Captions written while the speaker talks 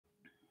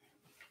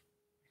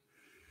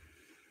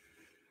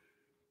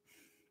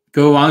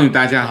各位网友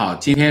大家好，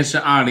今天是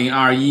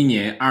2021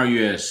年2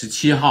月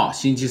17号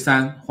星期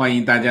三，欢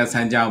迎大家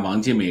参加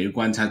王剑每日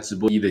观察直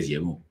播一的节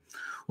目。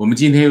我们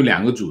今天有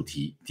两个主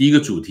题，第一个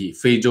主题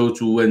非洲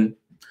猪瘟，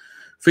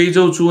非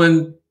洲猪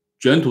瘟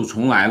卷土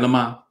重来了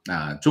吗？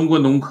中国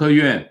农科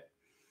院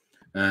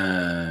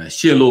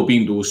泄漏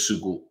病毒事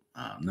故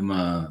那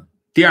么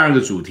第二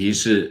个主题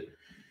是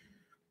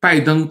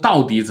拜登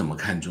到底怎么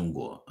看中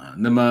国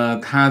那么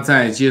他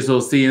在接受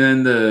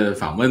CNN 的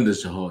访问的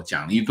时候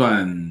讲了一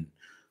段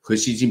和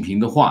习近平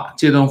的话，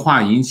这段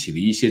话引起了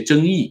一些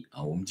争议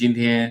我们今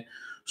天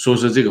说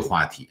说这个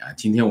话题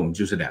今天我们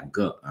就是两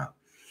个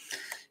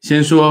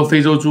先说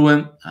非洲猪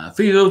瘟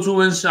非洲猪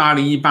瘟是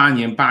2018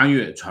年8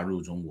月传入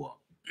中国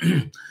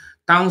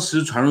当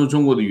时传入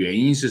中国的原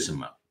因是什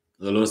么？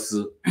俄罗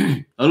斯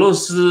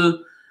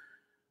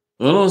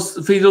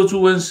非洲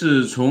猪瘟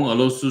是从俄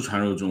罗斯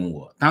传入中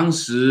国，当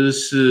时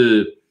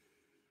是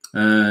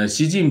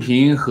习近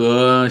平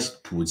和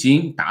普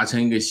京达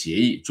成一个协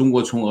议，中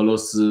国从俄罗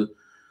斯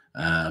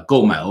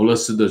购买俄罗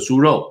斯的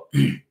猪肉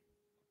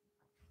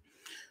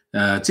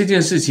这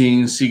件事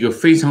情是一个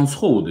非常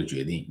错误的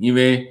决定，因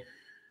为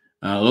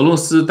俄罗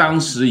斯当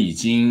时已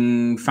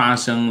经发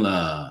生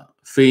了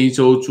非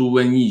洲猪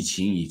瘟疫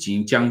情已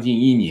经将近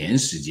1年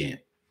时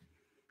间，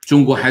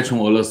中国还从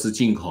俄罗斯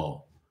进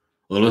口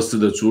俄罗斯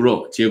的猪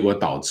肉，结果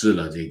导致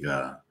了这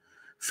个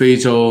非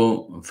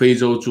洲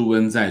猪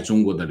瘟在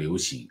中国的流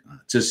行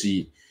这是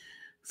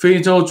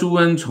非洲猪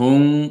瘟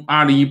从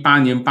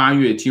2018年8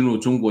月进入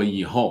中国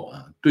以后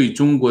对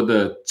中国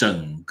的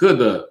整个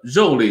的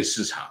肉类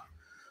市场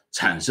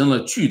产生了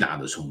巨大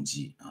的冲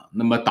击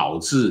那么导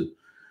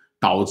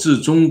致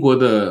中国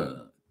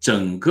的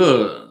整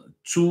个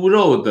猪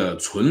肉的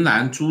纯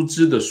栏猪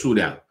只的数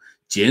量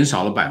减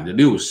少了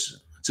60%，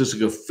这是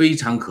个非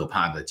常可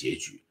怕的结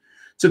局。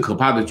这可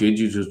怕的结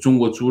局就是中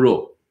国猪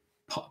肉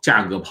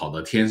价格跑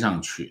到天上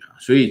去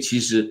所以其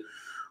实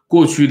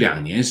过去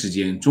2年时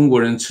间，中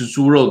国人吃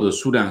猪肉的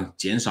数量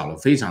减少了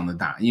非常的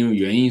大，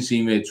原因是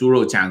因为猪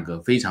肉价格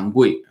非常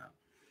贵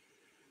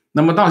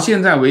那么到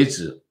现在为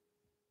止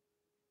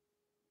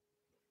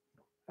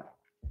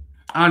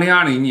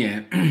2020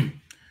年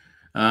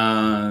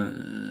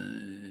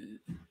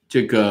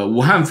这个武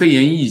汉肺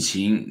炎疫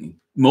情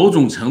某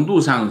种程度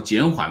上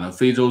减缓了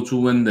非洲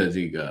猪瘟的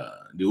这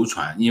个流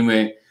传，因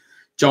为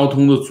交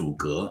通的阻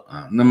隔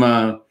那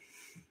么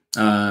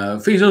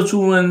非洲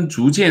猪瘟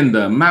逐渐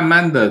的慢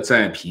慢的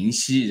在平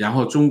息，然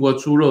后中国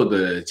猪肉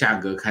的价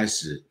格开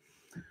始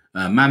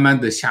慢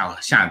慢的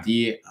下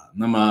跌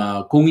那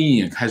么供应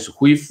也开始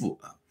恢复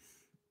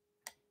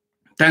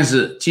但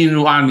是进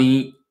入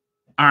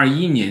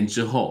2021年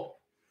之后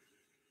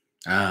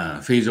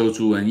非洲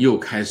猪瘟又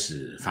开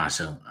始发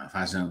生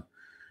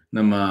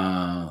那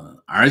么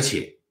而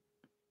且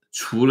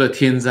除了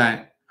天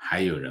灾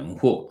还有人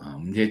祸我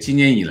们看今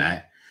年以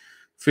来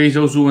非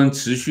洲猪瘟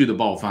持续的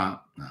爆发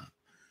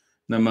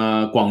那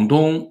么广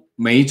东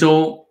梅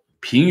州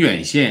平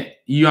远县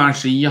1月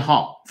21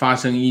号发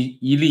生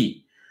一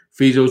例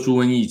非洲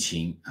猪瘟疫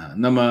情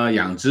那么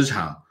养殖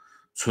场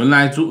纯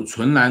栏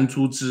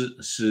猪只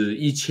是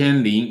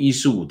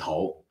1015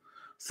头，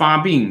发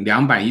病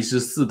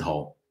214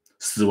头，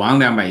死亡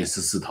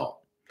214头，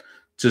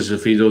这是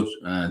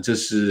这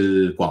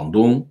是广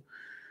东。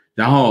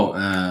然后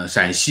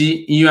陕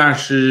西1月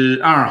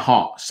22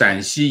号，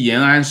陕西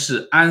延安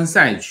市安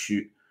塞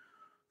区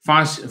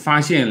发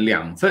现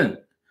2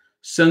份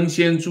生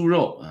鲜猪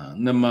肉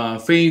那么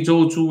非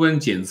洲猪瘟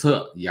检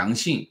测阳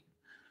性，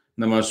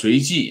那么随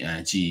即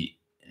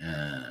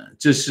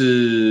这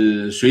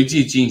是随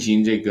即进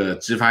行这个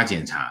执法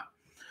检查，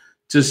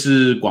这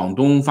是广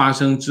东发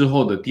生之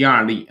后的第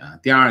二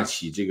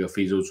起这个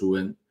非洲猪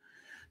瘟。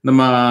那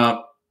么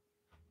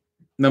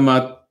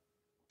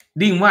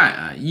另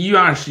外1月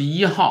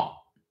21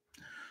号，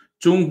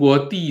中国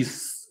第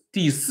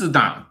4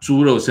大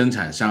猪肉生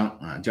产商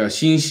叫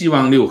新希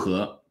望六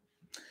合，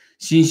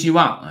新希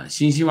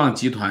望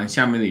集团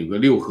下面的有个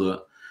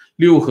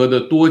六合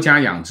的多家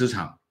养殖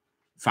场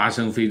发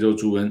生非洲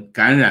猪瘟，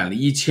感染了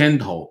1000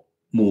头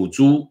母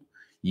猪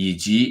以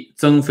及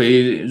增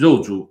肥肉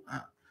猪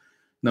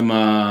那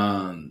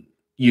么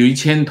有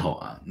1000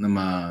头那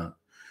么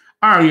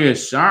2月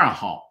12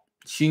号，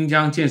新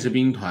疆建设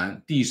兵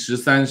团第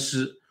13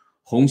师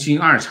红星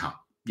2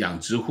厂养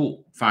殖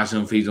户发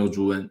生非洲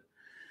猪瘟，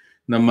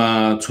那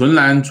么纯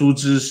栏猪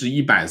只是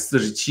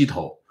147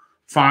头，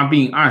发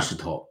病20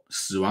头，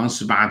死亡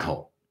18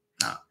头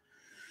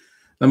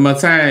那么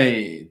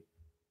在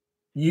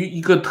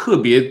一个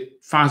特别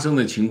发生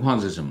的情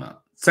况是什么？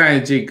在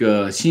这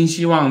个新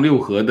希望六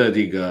合的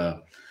这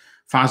个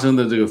发生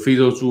的这个非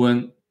洲猪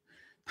瘟，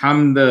他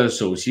们的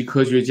首席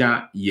科学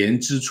家严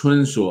之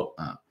春说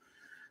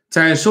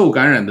在受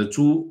感染的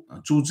猪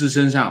只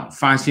身上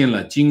发现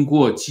了经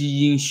过基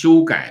因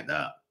修改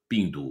的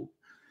病毒，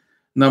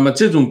那么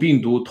这种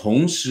病毒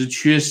同时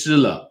缺失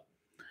了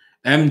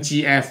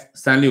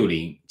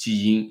MGF360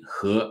 基因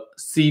和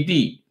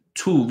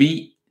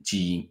CD2V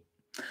基因，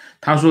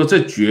他说这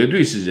绝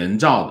对是人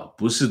造的，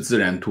不是自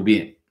然突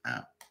变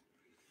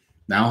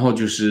然后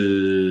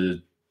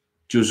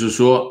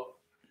说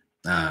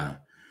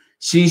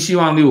新希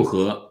望六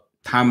合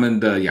他们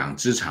的养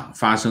殖场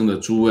发生的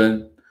猪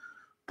瘟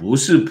不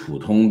是普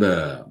通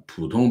的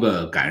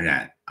感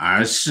染，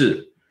而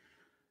是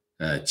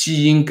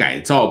基因改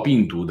造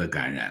病毒的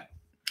感染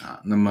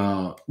那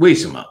么为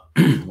什么？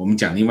我们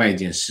讲另外一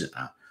件事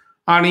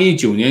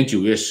2019年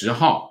9月10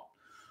号，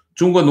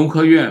中国农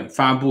科院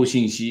发布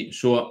信息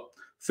说，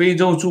非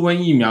洲猪瘟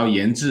疫苗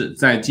研制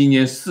在今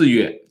年4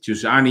月，就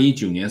是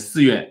2019年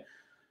4月，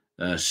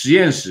实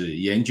验室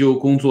研究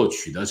工作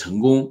取得成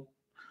功。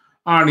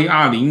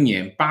2020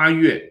年8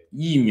月，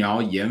疫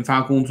苗研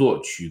发工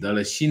作取得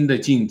了新的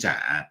进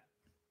展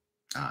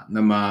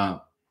那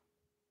么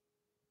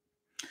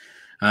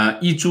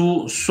一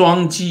株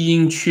双基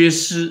因缺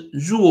失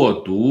弱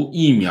毒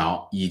疫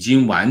苗已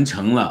经完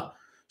成了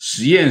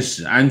实验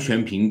室安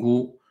全评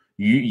估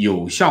与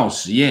有效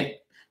实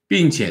验，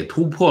并且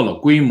突破了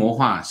规模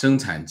化生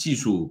产技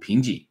术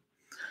瓶颈，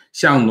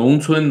向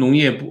农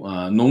业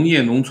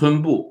农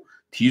村部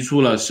提出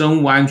了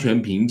生物安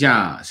全评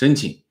价申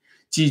请，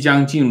即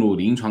将进入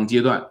临床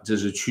阶段。这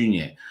是去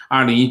年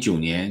2019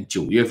年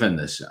9月份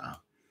的事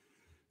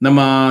那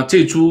么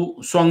这株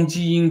双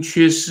基因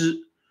缺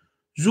失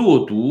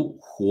弱毒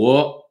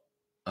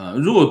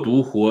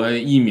活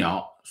疫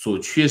苗所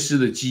缺失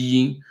的基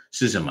因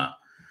是什么？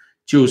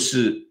就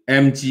是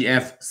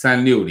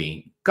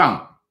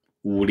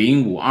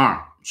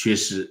MGF360-5052 缺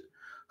失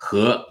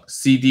和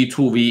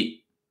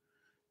CD2V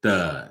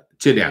的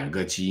这2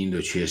个基因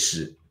的缺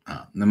失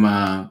那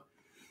么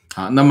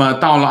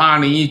到了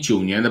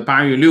2019年的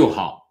8月6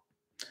号，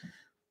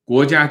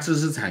国家知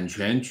识产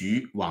权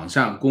局网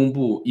上公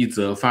布一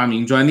则发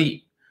明专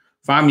利，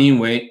发明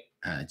为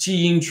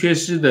基因缺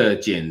失的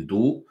减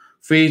毒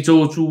非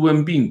洲猪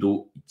瘟病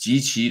毒及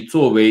其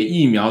作为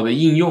疫苗的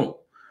应用。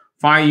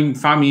发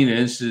明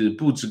人是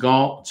步志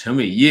高、陈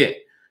伟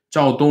业、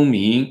赵东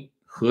明、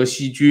何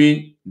锡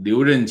军、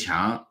刘任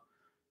强、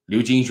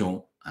刘金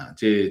雄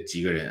这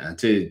几个人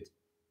这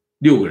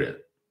6个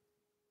人。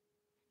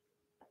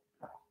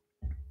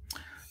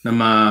那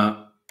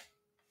么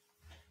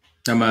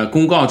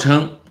公告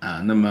称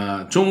那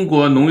么中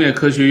国农业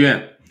科学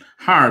院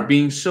哈尔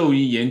滨兽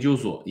医研究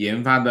所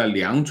研发的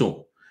2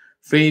种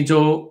非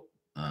洲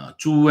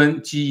猪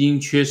瘟基因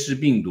缺失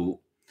病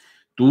毒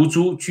毒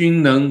株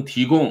均能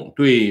提供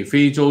对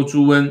非洲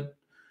猪瘟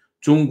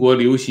中国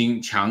流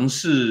行强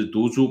势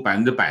毒株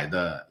100%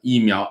的疫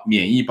苗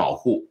免疫保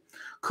护，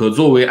可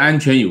作为安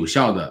全有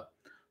效的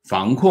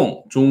防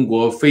控中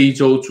国非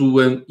洲猪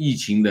瘟疫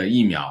情的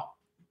疫苗。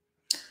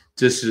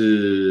这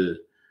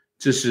是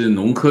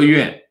农科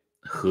院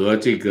和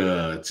这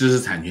个知识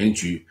产权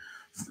局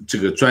这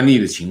个专利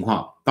的情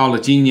况。到了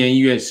今年1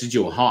月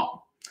19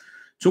号，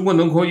中国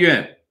农科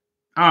院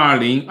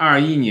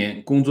2021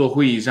年工作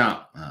会议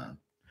上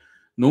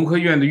农科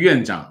院的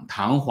院长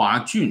唐华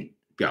俊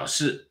表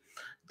示，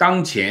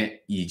当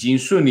前已经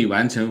顺利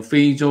完成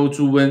非洲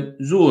猪瘟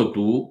弱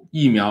毒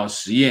疫苗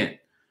实验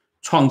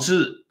创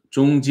制、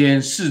中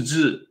间试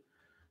制、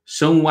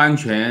生物安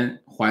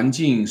全环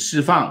境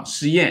释放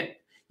试验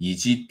以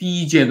及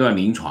第1阶段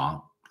临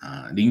床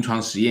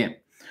实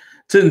验，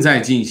正在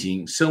进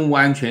行生物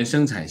安全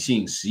生产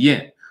性实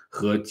验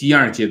和第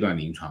2阶段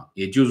临床。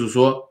也就是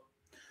说，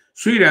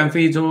虽然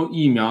非洲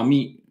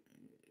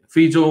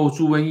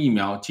猪瘟疫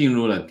苗进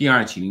入了第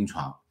2期临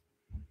床，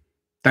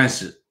但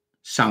是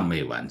尚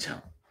未完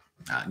成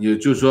也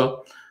就是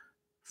说，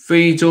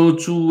非洲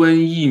猪瘟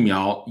疫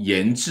苗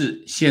研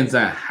制现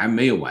在还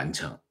没有完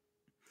成，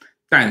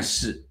但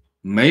是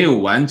没有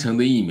完成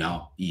的疫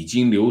苗已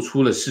经流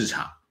出了市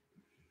场，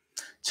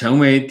成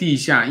为地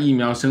下疫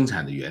苗生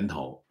产的源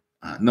头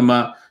那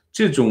么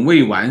这种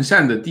未完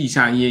善的地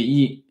下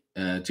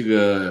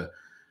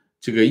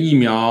这个疫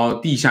苗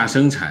地下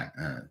生产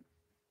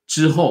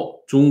之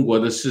后，中国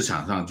的市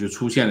场上就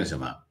出现了什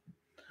么？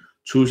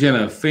出现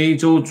了非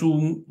洲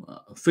猪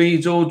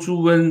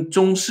瘟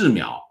中试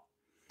苗、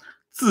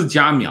自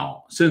家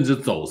苗甚至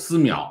走私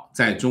苗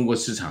在中国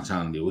市场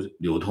上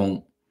流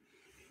通，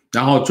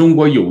然后中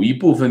国有一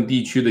部分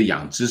地区的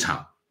养殖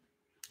场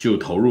就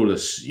投入了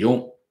使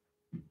用。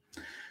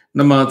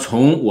那么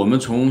我们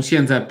从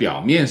现在表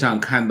面上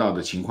看到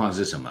的情况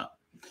是什么？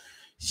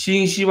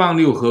新希望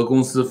六合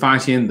公司发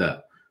现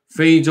的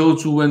非洲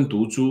猪瘟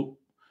毒株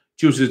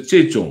就是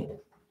这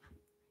种，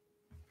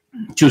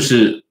就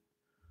是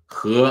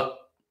和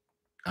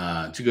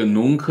这个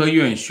农科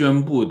院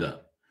宣布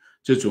的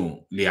这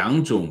种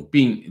两种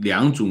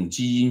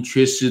基因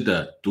缺失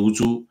的毒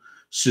株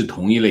是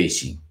同一类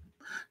型，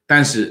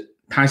但是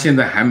它现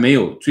在还没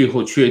有最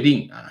后确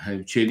定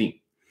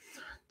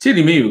这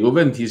里面有个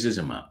问题是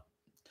什么？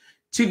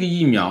这个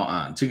疫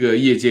苗这个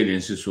业界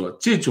人士说，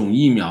这种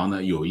疫苗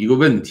呢有一个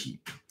问题，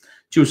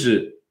就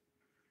是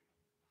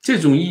这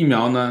种疫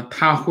苗呢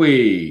它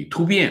会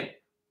突变，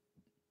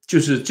就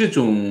是这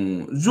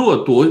种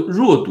弱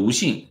毒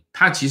性，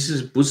它其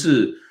实不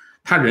是，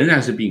它仍然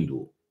是病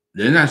毒，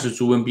仍然是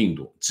猪瘟病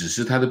毒，只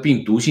是它的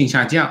病毒性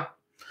下降。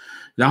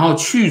然后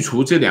去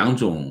除这2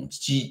种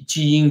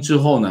基因之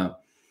后呢，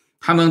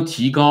它能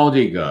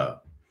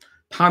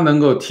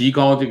够提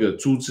高这个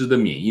猪只的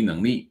免疫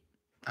能力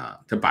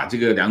啊，它把这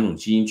个2种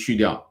基因去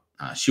掉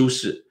啊，修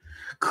饰。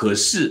可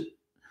是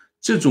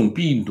这种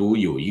病毒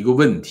有一个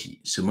问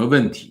题，什么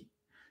问题？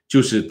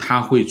就是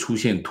它会出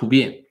现突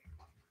变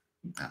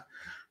啊，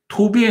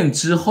突变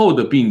之后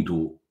的病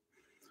毒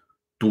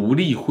毒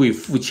力会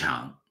复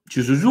强，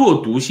就是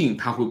弱毒性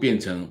它会变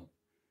成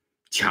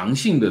强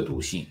性的毒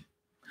性。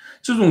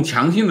这种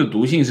强性的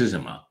毒性是什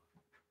么？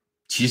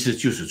其实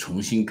就是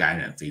重新感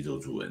染非洲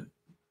猪瘟。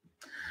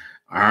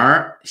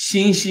而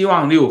新希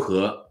望六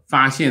合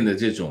发现的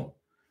这种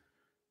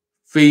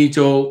非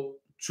洲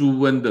猪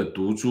瘟的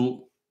毒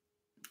株，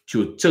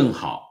就正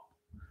好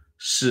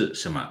是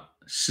什么？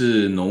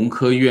是农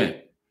科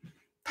院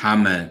他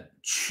们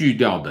去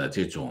掉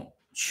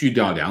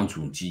2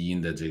种基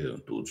因的这种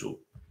毒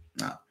株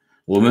啊。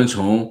我们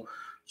从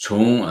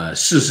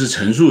事实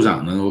陈述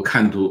上能够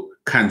看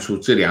出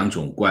这2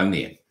种关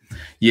联。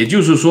也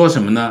就是说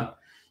什么呢？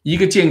一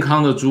个健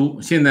康的猪，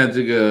现在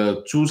这个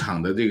猪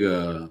场的这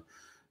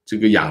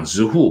个养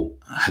殖户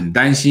很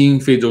担心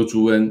非洲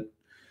猪瘟，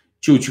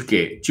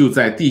就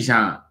在地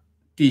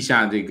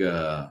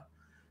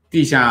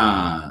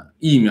下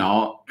疫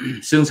苗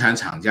生产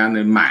厂家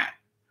呢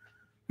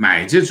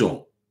买这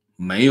种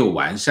没有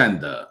完善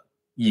的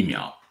疫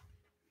苗，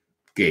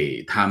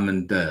给他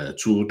们的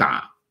猪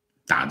打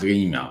这个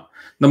疫苗。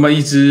那么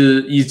一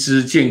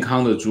只健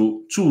康的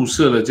猪注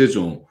射了这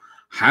种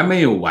还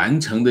没有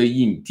完成的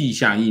地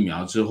下疫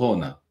苗之后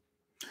呢，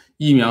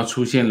疫苗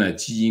出现了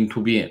基因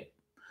突变，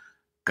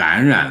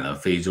感染了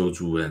非洲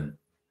猪瘟，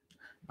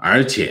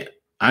而且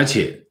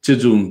这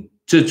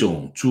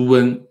种猪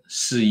瘟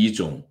是一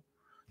种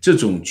这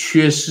种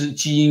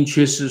基因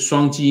缺失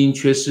双基因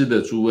缺失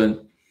的猪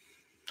瘟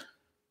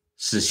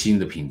是新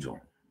的品种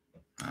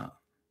啊。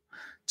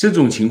这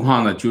种情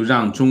况呢，就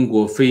让中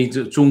国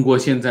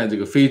现在这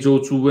个非洲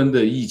猪瘟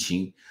的疫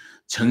情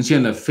呈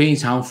现了非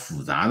常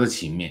复杂的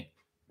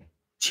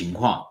情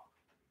况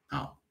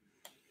啊。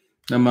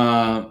那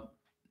么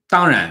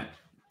当然，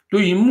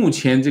对于目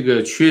前这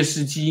个缺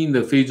失基因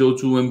的非洲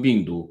猪瘟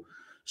病毒，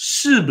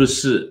是不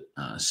是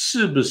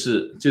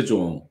这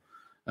种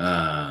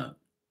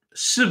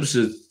是不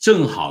是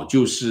正好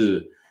就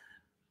是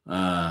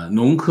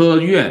农科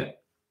院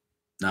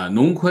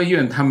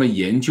他们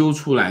研究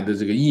出来的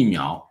这个疫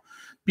苗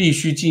必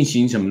须进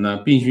行什么呢？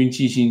必须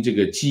进行这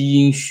个基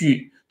因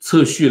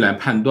测序来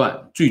判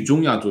断，最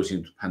终要做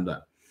判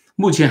断。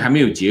目前还没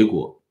有结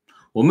果，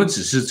我们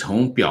只是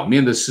从表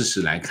面的事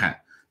实来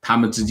看，它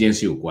们之间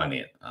是有关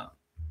联啊。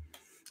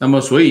那么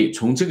所以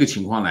从这个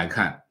情况来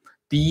看，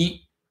第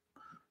一，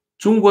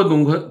中国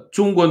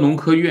农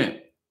科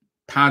院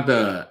它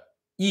的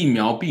疫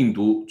苗病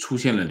毒出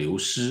现了流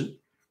失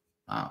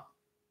啊，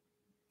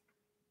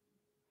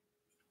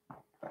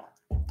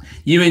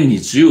因为你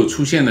只有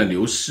出现了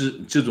流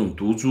失，这种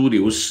毒株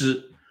流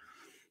失，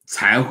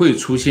才会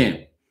出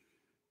现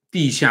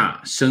地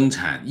下生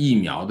产疫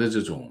苗的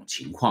这种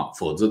情况，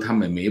否则他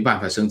们没办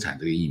法生产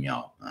这个疫苗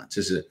啊。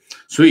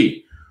所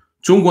以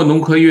中国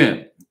农科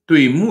院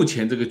对目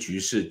前这个局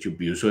势，就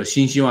比如说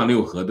新希望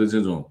六合的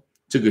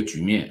这个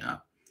局面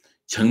啊，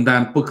承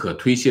担不可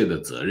推卸的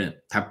责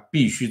任，他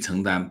必须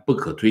承担不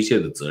可推卸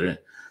的责任，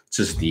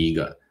这是第一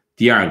个。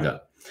第二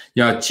个，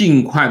要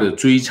尽快的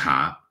追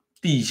查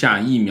地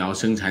下疫苗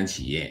生产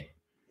企业，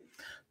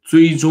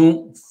追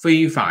踪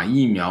非法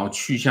疫苗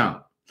去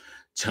向，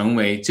成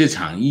为这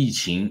场疫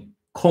情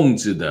控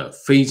制的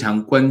非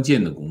常关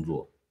键的工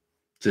作，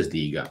这是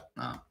第一个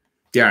啊。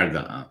第二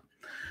个啊，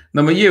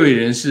那么业内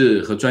人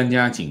士和专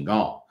家警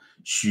告，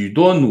许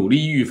多努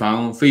力预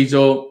防非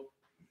洲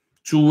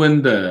猪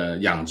瘟的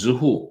养殖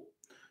户，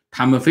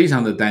他们非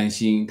常的担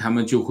心，他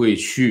们就会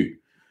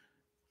去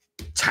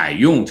采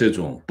用这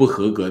种不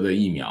合格的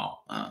疫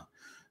苗啊。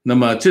那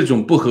么这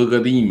种不合格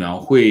的疫苗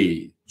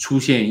会出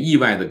现意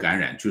外的感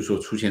染，就是说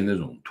出现那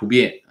种突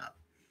变啊。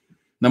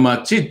那么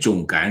这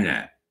种感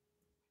染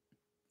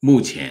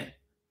目前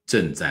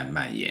正在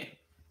蔓延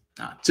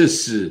啊，这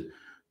是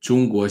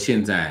中国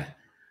现在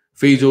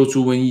非洲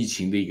猪瘟疫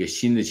情的一个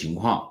新的情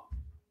况。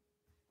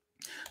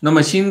那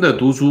么新的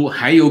毒株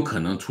还有可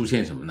能出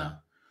现什么呢？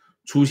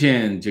出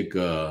现这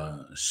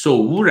个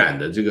受污染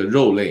的这个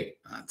肉类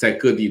啊，在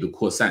各地的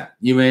扩散。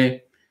因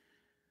为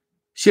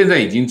现在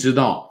已经知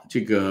道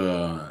这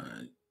个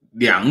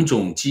2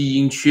种基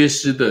因缺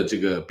失的这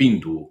个病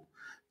毒，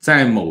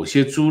在某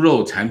些猪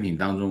肉产品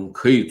当中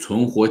可以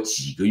存活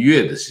几个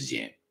月的时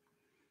间，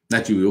那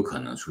就有可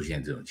能出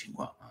现这种情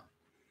况啊。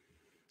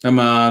那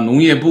么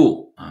农业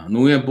部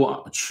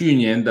去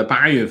年的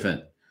8月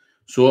份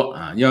说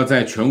啊，要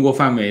在全国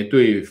范围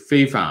对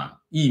非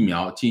法疫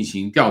苗进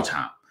行调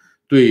查，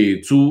对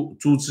猪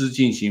只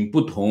进行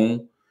不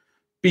同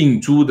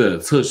病株的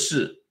测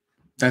试，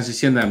但是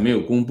现在没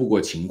有公布过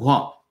情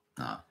况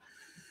啊。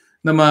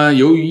那么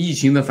由于疫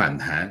情的反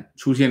弹，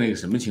出现了一个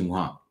什么情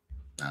况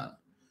啊？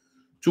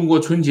中国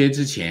春节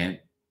之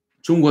前，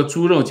中国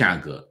猪肉价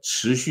格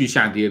持续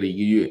下跌了1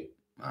个月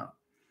啊。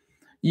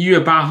1月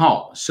8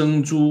号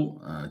生猪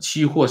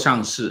期货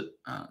上市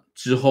啊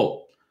之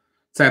后，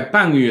在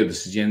半个月的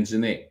时间之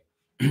内，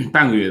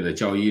半个月的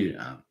交易日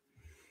啊，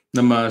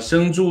那么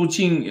生猪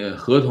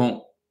合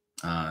同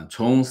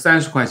从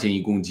30块钱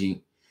1公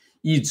斤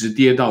一直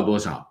跌到多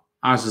少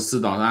？24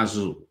到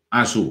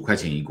25块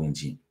钱1公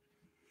斤。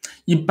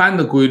一般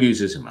的规律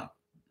是什么？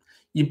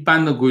一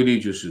般的规律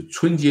就是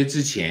春节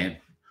之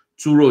前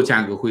猪肉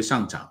价格会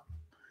上涨，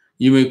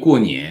因为过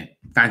年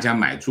大家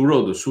买猪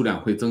肉的数量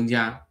会增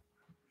加，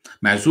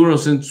买猪肉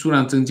数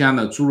量增加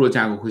呢，猪肉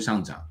价格会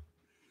上涨。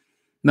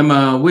那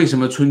么为什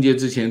么春节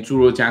之前猪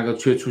肉价格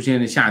却出现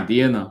了下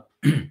跌呢？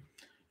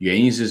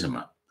原因是什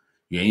么？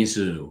原因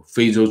是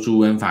非洲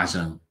猪瘟发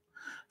生。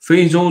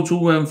非洲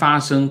猪瘟发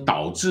生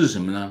导致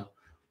什么呢？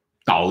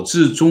导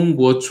致中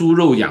国猪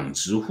肉养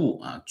殖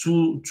户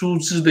猪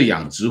只的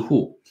养殖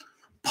户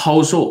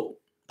抛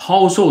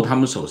售他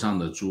们手上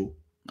的猪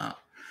啊。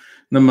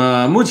那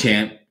么目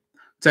前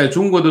在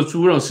中国的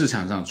猪肉市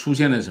场上出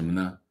现了什么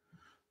呢？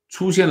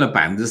出现了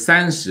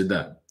 30%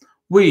 的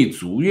未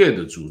足月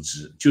的猪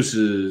只，就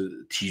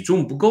是体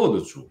重不够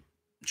的猪，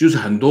就是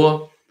很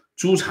多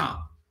猪场，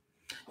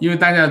因为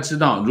大家知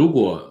道，如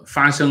果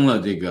发生了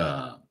这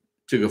个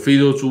非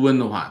洲猪瘟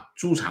的话，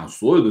猪场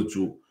所有的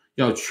猪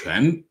要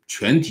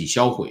全体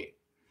销毁，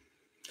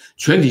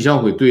全体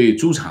销毁对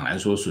猪场来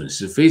说损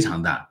失非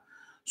常大。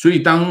所以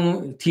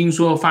当听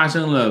说发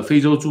生了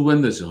非洲猪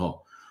瘟的时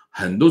候，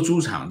很多猪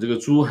场这个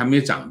猪还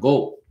没长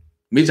够，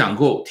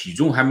体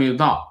重还没有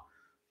到，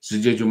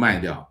直接就卖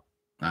掉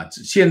啊。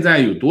现在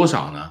有多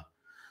少呢？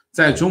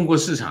在中国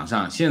市场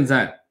上现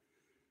在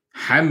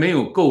还没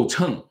有够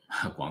称，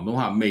广东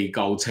话没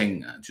高称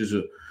啊，就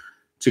是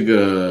这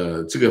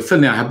个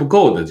分量还不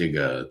够的这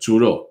个猪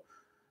肉，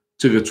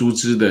这个猪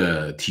只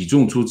的体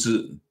重猪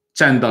只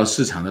占到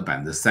市场的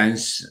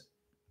 30%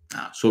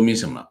 啊，说明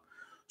什么？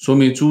说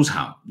明猪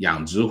场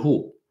养殖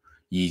户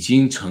已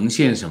经呈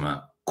现什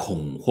么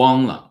恐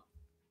慌了，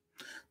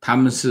他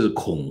们是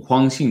恐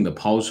慌性的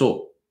抛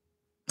售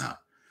啊，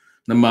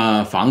那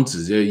么防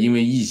止这因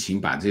为疫情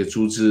把这些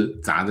猪只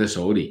砸在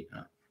手里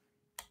啊。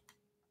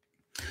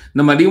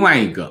那么另外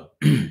一个，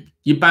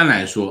一般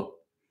来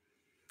说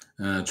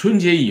春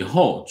节以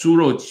后猪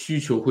肉需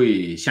求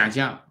会下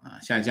降，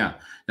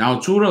然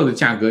后猪肉的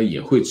价格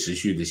也会持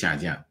续的下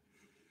降。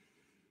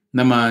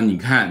那么你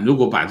看，如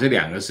果把这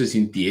两个事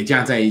情叠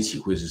加在一起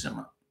会是什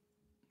么？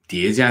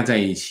叠加在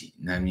一起，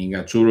那应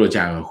该猪肉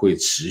价格会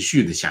持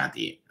续的下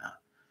跌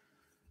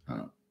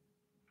啊。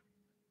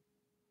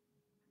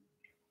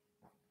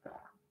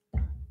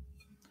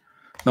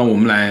那我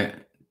们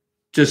来，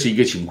这是一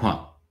个情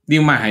况，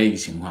另外还有一个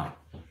情况，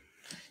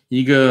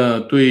一个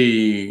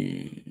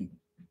对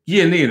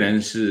业内人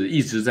士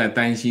一直在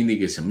担心的一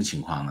个什么情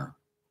况呢？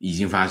已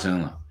经发生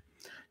了，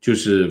就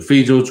是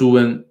非洲猪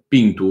瘟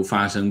病毒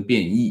发生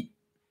变异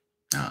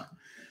啊。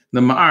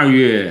那么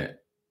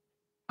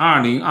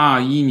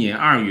2021年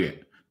2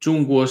月，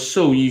中国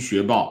兽医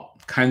学报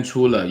刊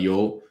出了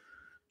由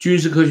军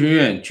事科学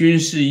院军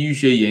事医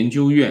学研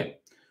究院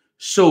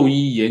兽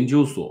医研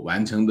究所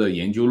完成的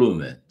研究论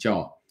文，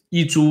叫《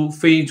一株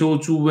非洲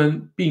猪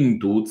瘟病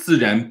毒自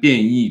然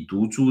变异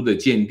毒株的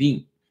鉴定》。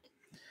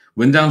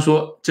文章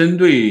说，针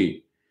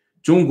对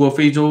中国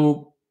非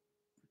洲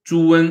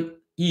猪瘟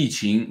疫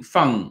情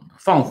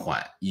放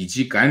缓以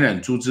及感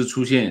染猪只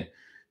出现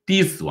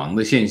低死亡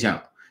的现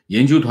象，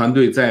研究团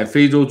队在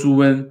非洲猪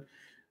瘟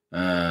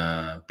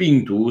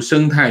病毒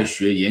生态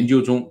学研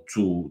究中，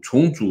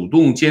从主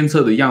动监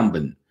测的样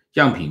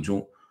品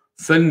中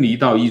分离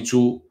到一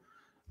株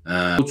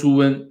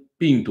猪瘟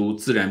病毒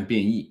自然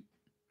变异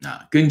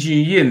啊。根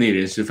据业内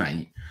人士反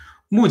映，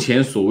目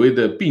前所谓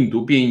的病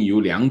毒变异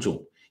有两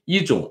种，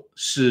一种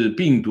是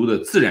病毒的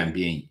自然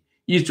变异，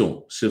一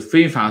种是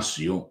非法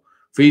使用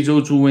非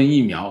洲猪瘟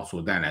疫苗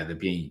所带来的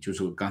变异，就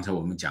是刚才我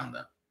们讲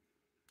的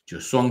就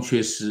双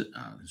缺失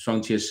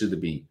的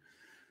变异。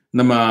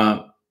那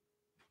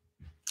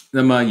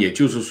么也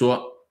就是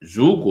说，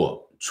如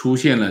果出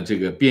现了这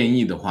个变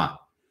异的话，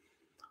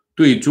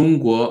对中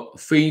国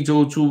非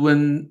洲猪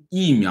瘟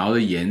疫苗的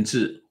研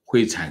制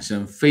会产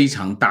生非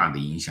常大的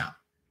影响，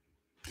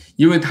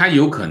因为它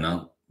有可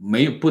能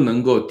不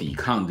能够抵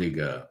抗这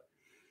个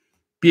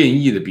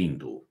变异的病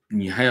毒，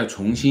你还要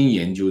重新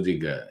研究这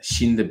个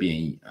新的变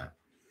异啊。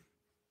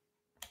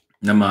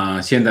那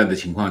么现在的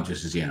情况就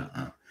是这样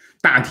啊，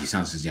大体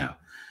上是这样。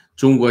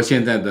中国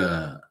现在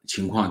的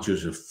情况就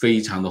是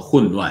非常的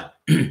混乱。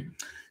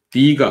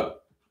第一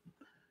个，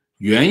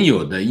原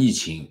有的疫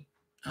情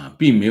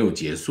并没有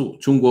结束，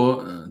中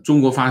国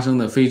发生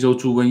的非洲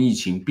猪瘟疫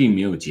情并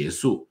没有结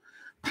束，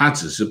它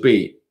只是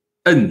被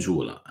摁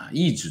住了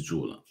抑制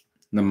住了。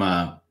那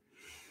么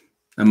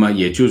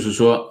也就是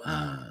说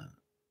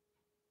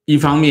一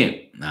方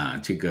面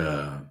这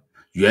个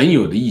原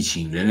有的疫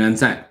情仍然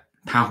在，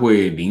它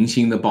会零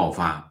星的爆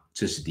发，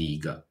这是第一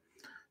个。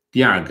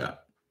第二个，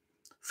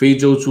非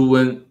洲猪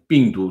瘟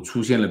病毒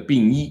出现了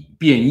变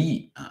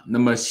异那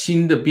么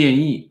新的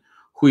变异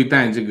会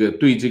对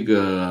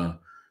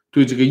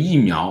这个疫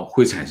苗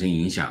会产生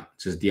影响，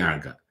这是第二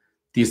个。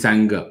第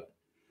三个，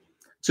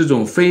这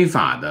种非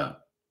法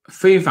的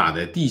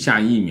地下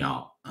疫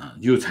苗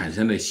又产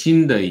生了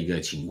新的一个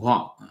情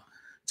况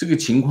这个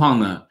情况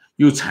呢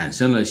又产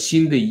生了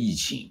新的疫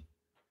情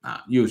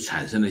又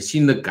产生了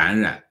新的感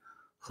染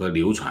和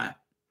流传。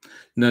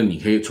那你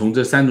可以从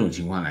这3种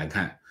情况来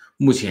看，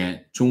目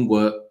前中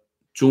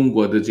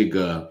国的这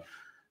个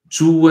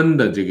猪瘟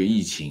的这个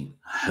疫情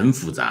很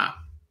复杂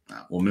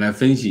我们来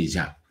分析一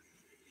下。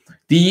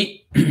第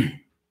一，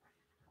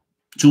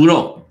猪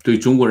肉对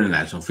中国人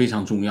来说非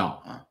常重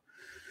要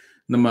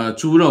那么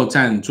猪肉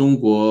占中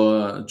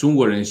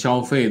国人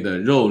消费的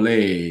肉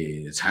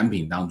类产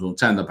品当中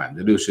占到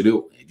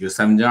 66%， 也就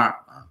2/3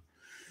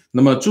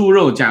那么猪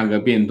肉价格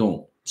变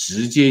动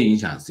直接影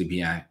响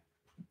CPI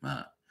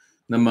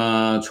那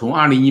么从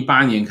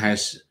2018年开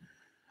始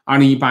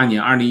，2018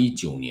年、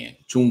2019年，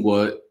中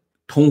国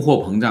通货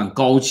膨胀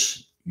高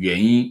企，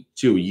原因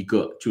只有一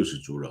个，就是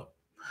猪肉。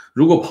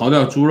如果刨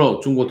掉猪肉，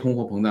中国通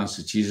货膨胀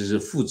其实是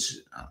负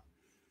值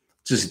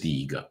这是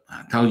第一个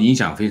它影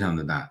响非常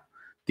的大。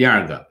第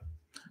二个，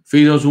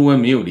非洲猪瘟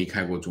没有离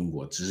开过中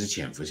国，只是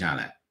潜伏下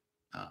来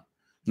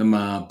那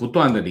么不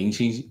断的零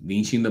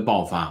星的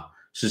爆发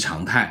是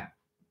常态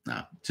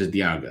这是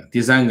第二个。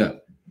第三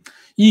个，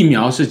疫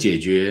苗是解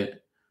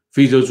决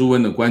非洲猪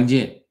瘟的关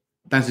键，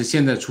但是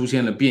现在出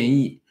现了变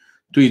异，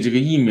对这个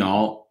疫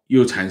苗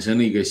又产生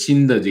了一个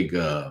新的这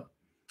个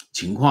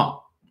情况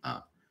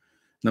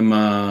那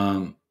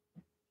么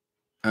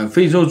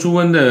非洲猪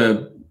瘟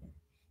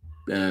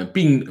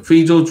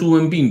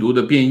病毒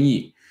的变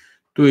异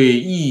对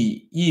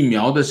疫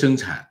苗的生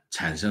产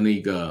产生了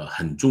一个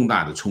很重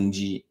大的冲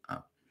击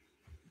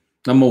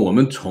那么我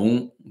们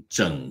从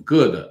整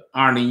个的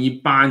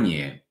2018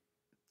年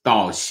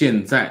到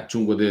现在，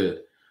中国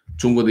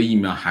的疫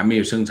苗还没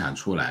有生产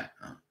出来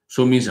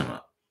说明什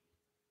么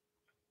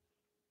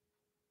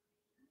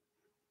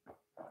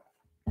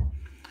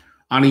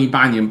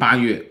？2018年8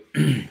月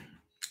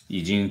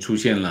已经出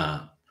现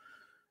了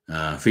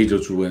非洲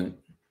猪瘟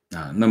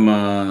那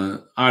么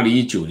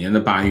2019年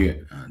的8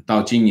月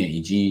到今年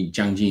已经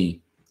将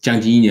近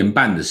1年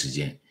半的时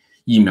间，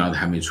疫苗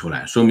还没出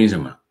来，说明什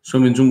么？说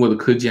明中国的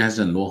科技还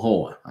是很落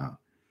后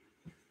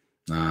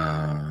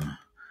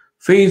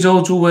非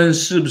洲猪瘟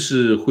是不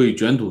是会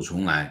卷土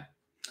重来，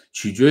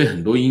取决于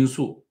很多因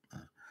素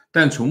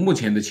但从目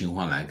前的情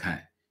况来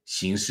看，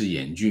形势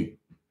严峻。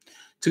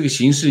这个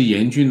形势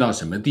严峻到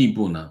什么地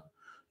步呢？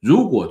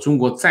如果中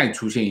国再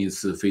出现一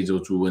次非洲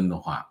猪瘟的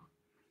话，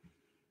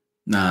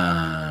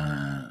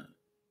那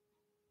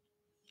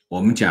我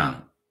们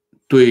讲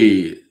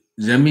对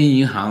人民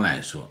银行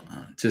来说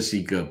这是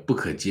一个不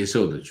可接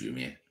受的局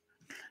面，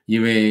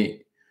因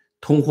为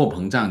通货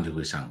膨胀就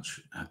会上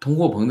去通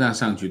货膨胀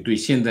上去对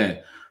现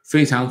在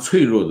非常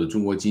脆弱的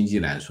中国经济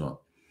来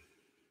说，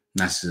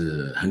那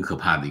是很可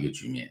怕的一个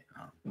局面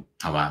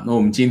好吧，那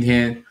我们今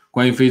天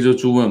关于非洲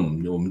猪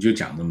瘟我们就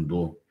讲这么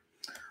多。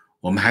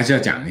我们还是要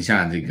讲一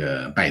下这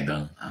个拜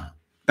登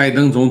拜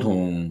登总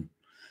统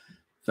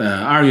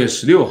2月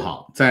16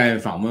号在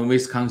访问威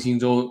斯康星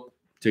州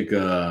这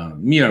个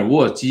密尔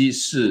沃基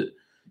市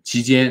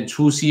期间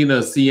出席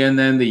了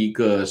CNN 的一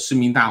个市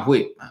民大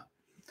会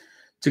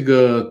这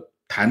个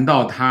谈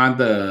到他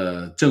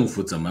的政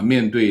府怎么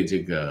面对这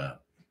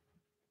个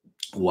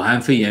武汉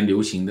肺炎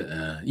流行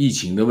的疫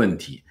情的问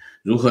题，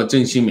如何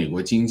振兴美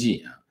国经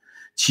济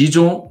其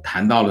中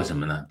谈到了什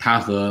么呢？他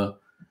和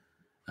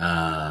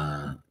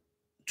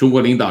中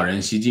国领导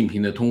人习近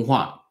平的通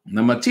话。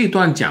那么这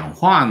段讲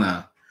话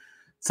呢，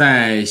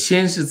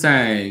先是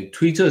在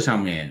推特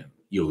上面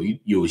有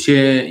一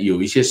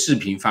些视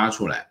频发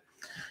出来，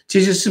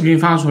这些视频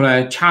发出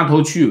来掐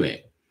头去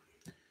尾，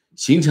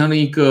形成了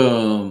一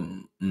个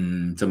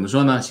怎么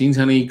说呢？形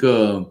成了一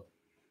个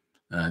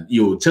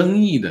有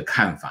争议的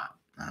看法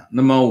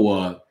那么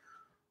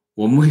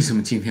我们为什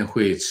么今天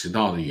会迟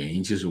到的原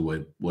因，就是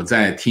我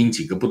在听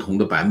几个不同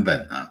的版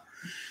本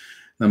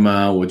那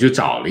么我就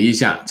找了一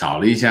下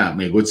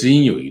美国之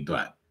音有一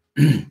段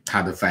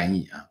他的翻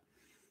译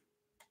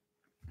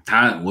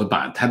我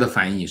把他的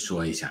翻译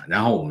说一下，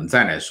然后我们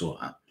再来说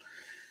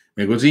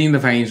美国之音的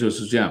翻译说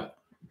是这样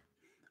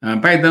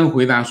拜登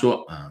回答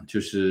说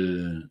就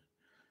是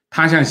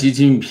他向习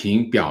近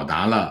平表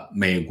达了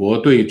美国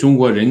对中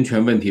国人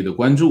权问题的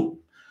关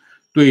注，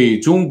对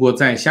中国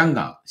在香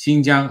港、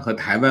新疆和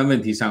台湾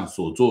问题上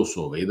所作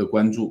所为的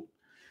关注。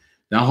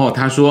然后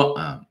他说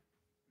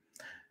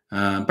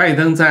拜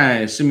登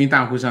在市民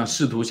大会上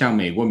试图向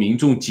美国民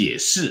众解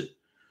释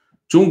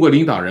中国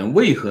领导人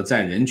为何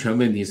在人权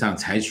问题上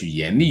采取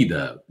严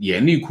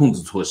厉控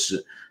制措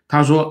施。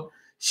他说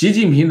习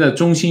近平的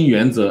中心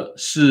原则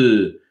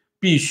是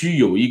必须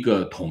有一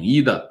个统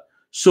一的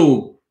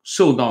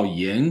受到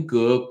严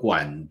格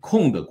管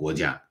控的国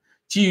家，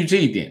基于这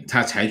一点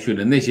他采取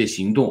了那些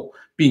行动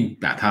并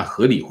把它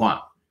合理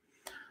化。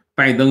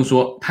拜登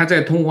说他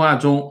在通话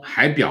中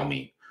还表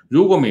明，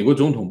如果美国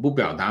总统不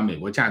表达美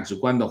国价值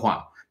观的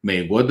话，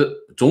美国的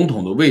总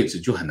统的位置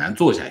就很难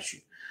坐下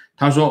去。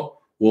他说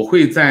我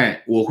会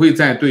在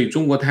对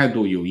中国态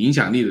度有影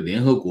响力的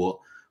联合国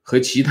和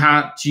其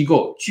他机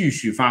构继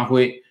续发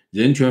挥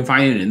人权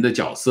发言人的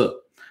角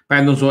色。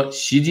拜登说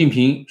习近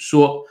平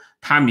说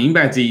他明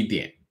白这一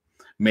点，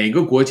每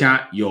个国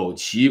家有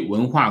其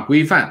文化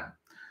规范，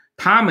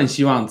他们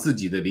希望自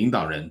己的领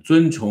导人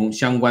遵从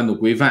相关的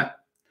规范。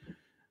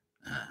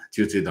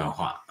就这段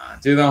话啊，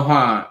这段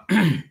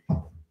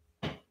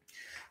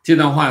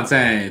话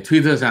在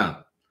推特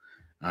上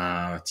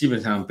基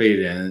本上被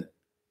人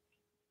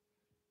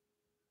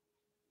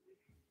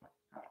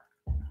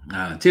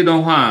这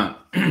段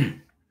话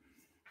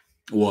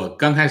我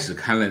刚开始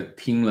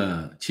听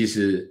了，其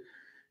实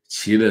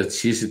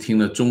听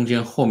了中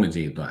间后面这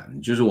一段，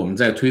就是我们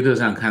在推特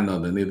上看到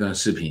的那段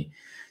视频，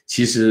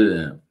其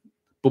实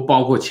不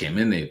包括前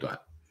面那一段，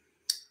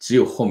只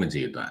有后面这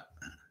一段，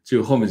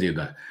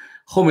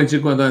后面这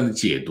段的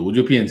解读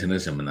就变成了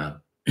什么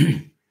呢？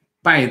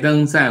拜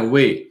登在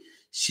为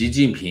习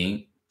近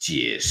平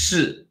解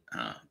释，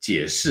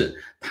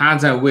他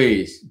在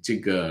为这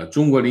个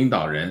中国领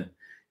导人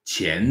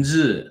钳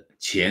制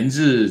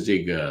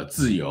这个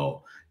自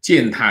由、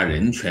践踏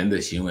人权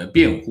的行为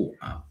辩护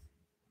啊。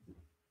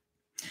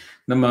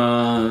那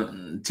么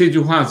这句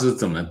话是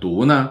怎么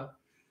读呢？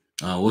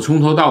我从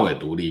头到尾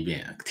读了一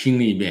遍，听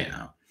了一遍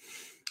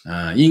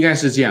应该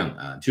是这样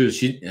的就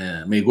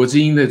是美国之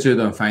音的这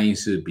段翻译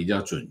是比较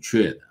准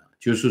确的，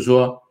就是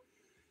说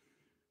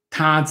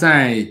他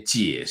在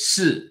解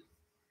释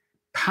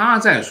他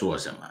在说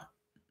什么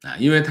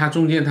因为他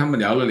中间他们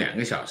聊了2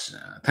个小时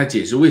他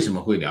解释为什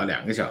么会聊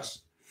2个小时，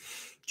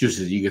就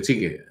是一个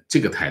这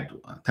个态度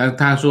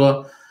他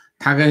说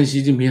他跟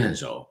习近平很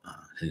熟，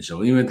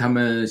因为他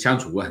们相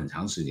处过很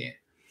长时间，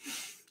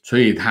所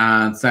以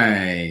他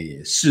在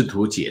试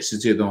图解释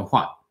这段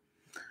话。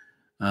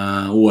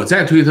我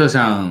在那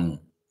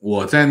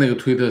个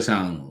推特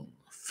上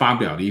发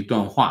表了一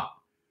段话，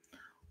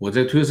我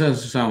在推特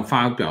上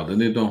发表的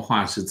那段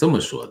话是这么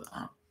说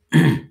的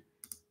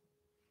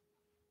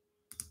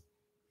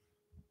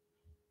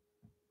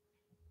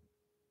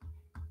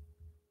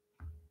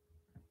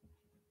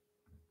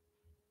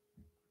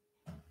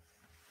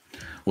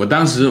我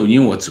当时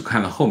因为我只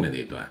看了后面那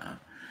一段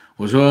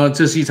我说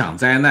这是一场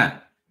灾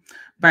难，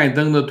拜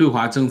登的对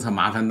华政策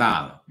麻烦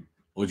大了。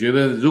我觉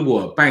得如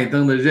果拜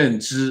登的认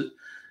知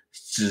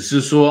只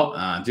是说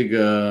这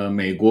个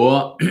美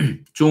国、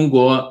中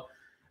国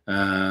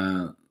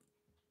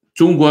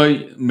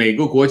每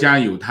个国家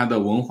有它的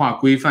文化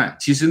规范，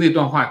其实那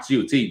段话只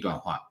有这一段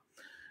话。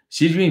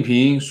习近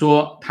平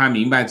说他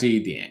明白这一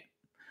点，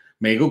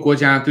每个国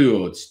家都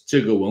有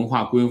这个文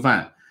化规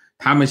范，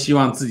他们希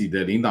望自己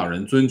的领导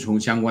人遵从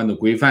相关的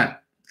规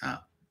范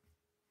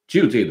只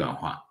有这段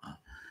话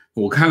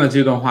我看了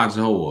这段话之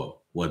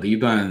后，我的一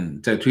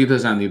段在推特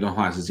上的一段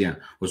话是这样，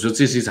我说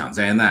这是一场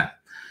灾难，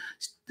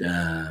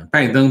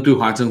拜登对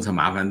华政策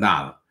麻烦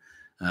大了，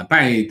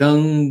拜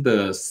登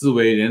的思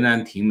维仍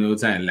然停留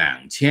在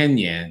2000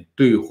年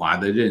对华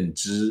的认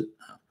知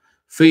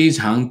非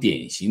常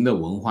典型的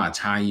文化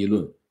差异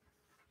论。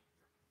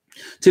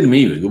这里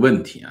面有一个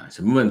问题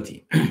什么问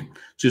题？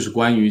就是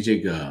关于这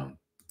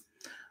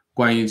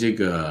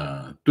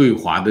个对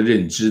华的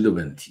认知的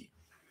问题。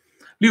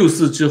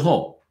6·4之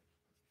后，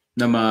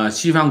那么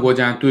西方国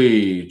家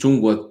对中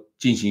国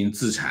进行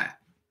制裁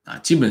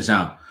基本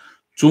上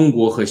中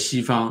国和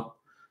西方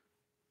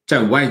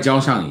在外交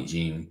上已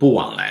经不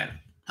往来了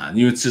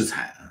因为制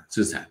裁。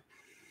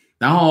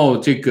然后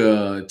这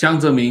个江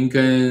泽民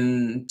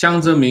跟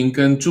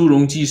朱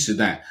镕基时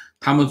代，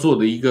他们做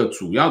的一个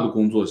主要的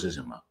工作是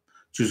什么？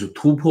就是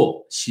突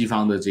破西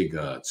方的这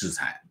个制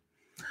裁。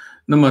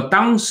那么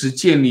当时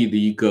中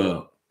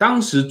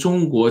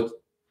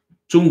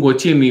国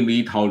建立了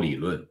一套理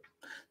论，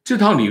这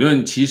套理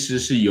论其实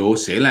是由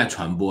谁来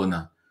传播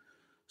呢？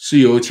是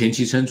由钱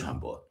其琛传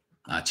播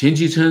钱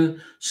其琛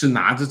是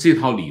拿着这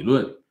套理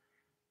论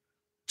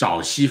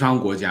找西方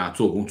国家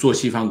做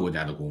西方国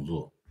家的工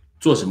作。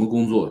做什么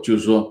工作？就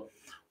是说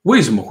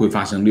为什么会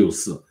发生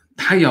6·4，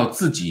他要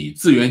自己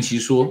自圆其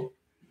说。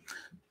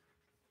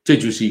这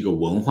就是一个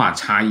文化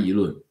差异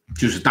论，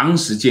就是当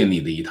时建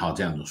立的一套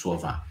这样的说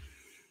法。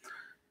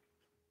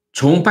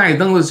从拜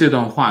登的这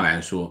段话来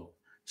说，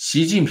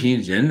习近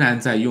平仍然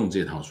在用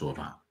这套说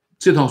法。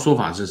这套说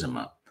法是什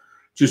么？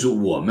就是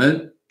我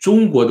们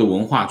中国的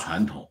文化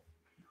传统，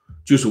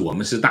就是我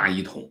们是大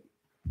一统，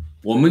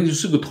我们就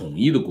是个统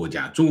一的国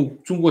家。中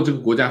国这个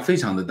国家非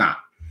常的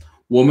大，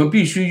我们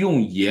必须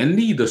用严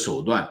厉的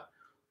手段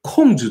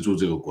控制住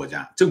这个国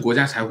家，这个国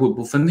家才会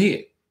不分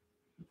裂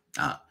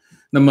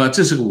那么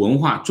这是个文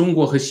化，中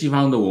国和西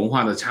方的文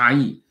化的差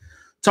异，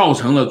造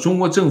成了中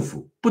国政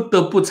府不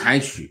得不采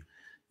取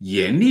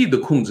严厉的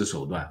控制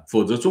手段，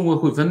否则中国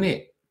会分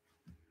裂。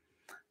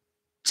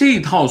这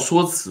套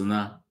说辞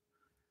呢，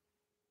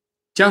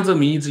江泽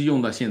民一直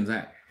用到现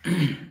在。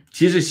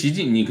其实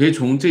你可以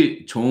从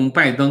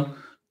拜登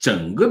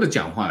整个的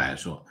讲话来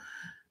说，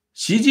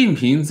习近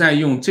平在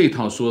用这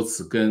套说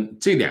辞，跟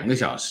这2个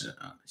小时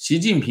习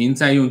近平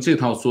在用这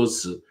套说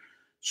辞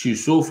去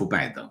说服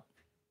拜登。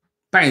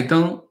拜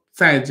登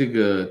在这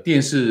个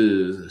电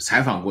视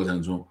采访过程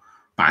中，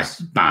把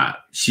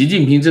习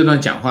近平这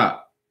段讲话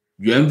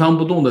原封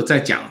不动的再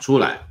讲出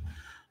来，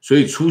所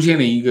以出现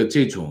了一个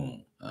这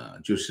种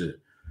就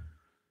是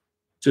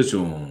这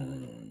种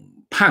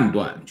判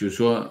断，就是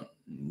说，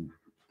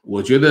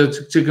我觉得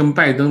这跟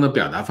拜登的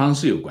表达方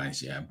式有关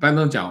系啊。拜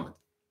登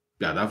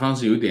表达方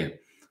式有点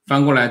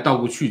翻过来倒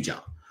过去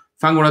讲，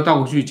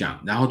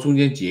然后中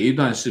间截一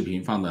段视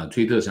频放到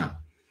推特上，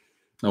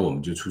那我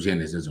们就出现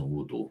了这种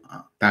误读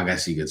啊，大概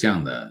是一个这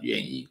样的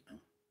原因。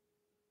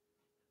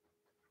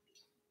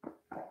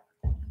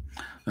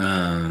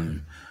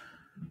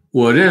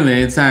我认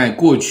为在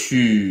过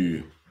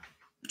去，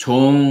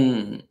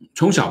从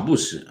小布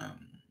什啊，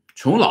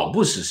从老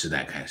布什时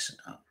代开始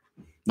啊，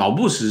老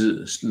布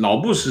什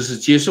是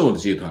接受了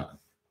这段，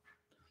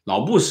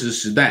老布什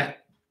时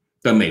代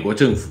的美国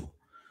政府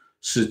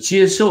是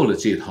接受了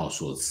这套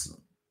说辞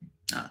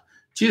啊，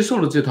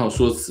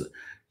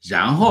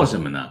然后什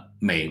么呢？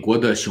美国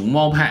的熊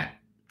猫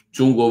派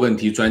中国问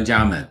题专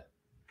家们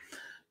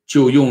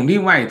就用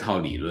另外一套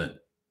理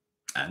论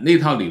啊，那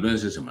套理论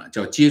是什么？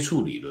叫接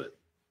触理论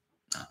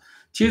啊，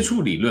接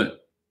触理论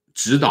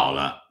指导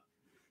了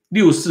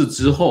64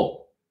之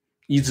后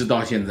一直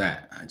到现在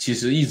啊，其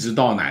实一直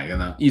到哪个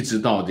呢？一直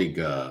到这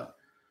个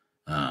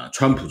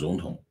川普总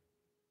统，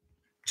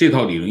这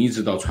套理论一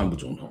直到川普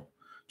总统，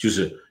就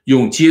是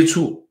用接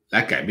触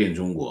来改变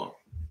中国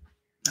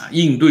啊。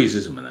应对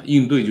是什么呢？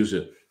应对就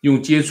是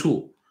用接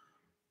触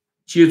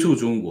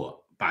中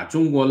国，把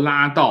中国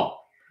拉到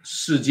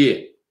世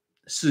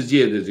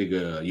界的这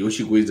个游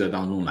戏规则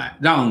当中来，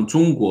让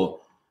中国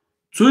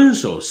遵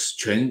守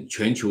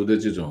全球的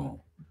这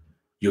种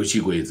游戏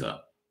规则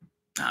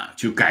啊，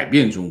就改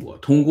变中国，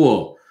通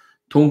过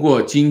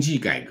经济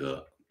改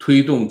革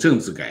推动政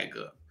治改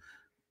革，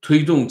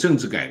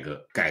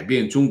改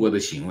变中国的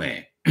行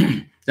为，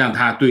让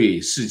它对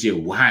世界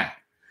无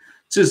害。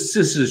这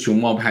是熊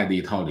猫派的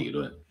一套理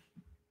论。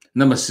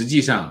那么实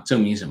际上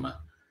证明什么？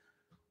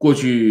过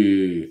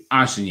去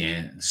20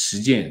年实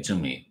践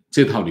证明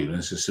这套理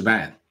论是失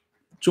败的，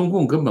中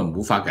共根本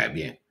无法改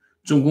变，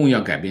中共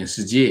要改变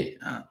世界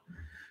啊。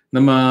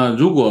那么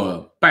如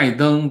果拜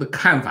登的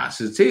看法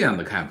是这样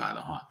的看法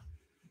的话，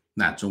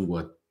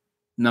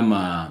那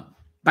么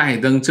拜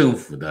登政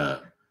府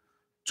的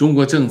中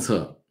国政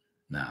策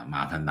那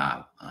麻烦大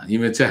了啊，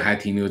因为这还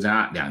停留在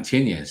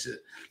2000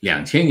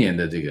年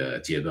的这个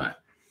阶段。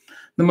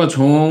那么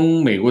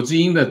从美国之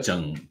音的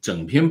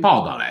整篇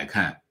报道来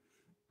看，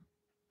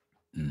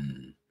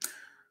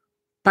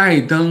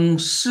拜登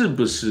是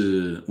不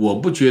是？我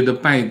不觉得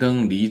拜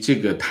登离这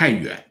个太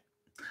远，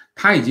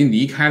他已经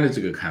离开了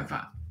这个看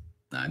法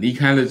啊，离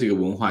开了这个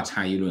文化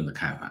差异论的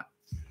看法。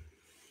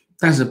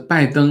但是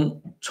拜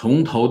登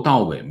从头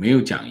到尾没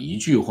有讲一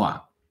句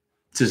话，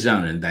这是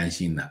让人担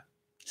心的。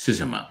是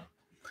什么？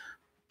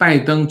拜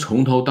登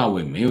从头到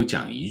尾没有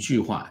讲一句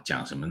话，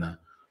讲什么呢？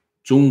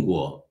中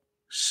国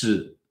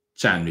是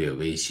战略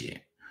威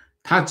胁，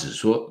他只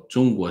说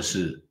中国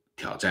是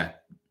挑战，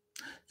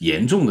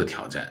严重的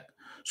挑战。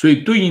所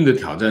以对应的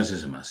挑战是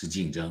什么？是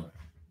竞争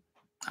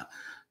啊。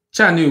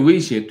战略威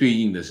胁对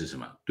应的是什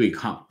么？对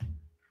抗。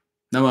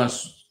那么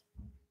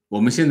我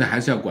们现在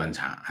还是要观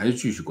察，还是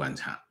继续观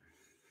察。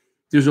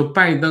就是说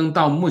拜登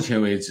到目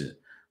前为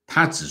止，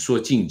他只说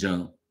竞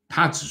争，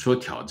他只说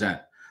挑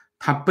战，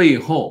他背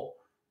后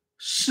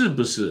是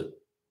不是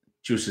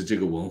就是这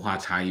个文化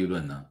差异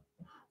论呢？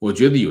我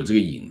觉得有这个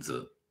影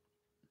子，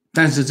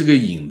但是这个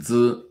影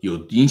子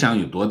影响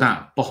有多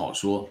大不好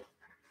说。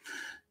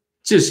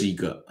这是一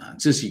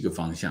个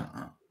方向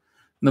啊。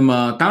那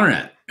么当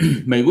然，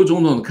美国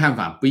总统的看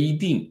法不一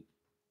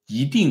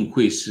定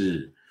会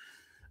是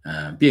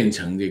变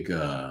成这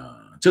个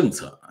政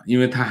策，因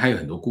为他还有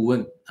很多顾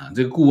问啊，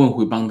这个顾问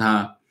会帮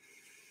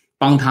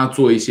他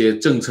做一些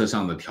政策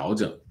上的调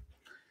整。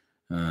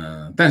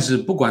但是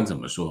不管怎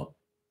么说，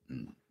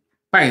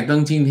拜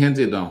登今天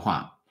这段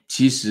话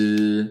其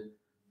实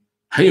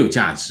很有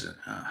价值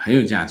啊，很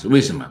有价值。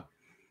为什么？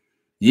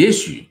也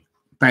许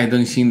拜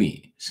登心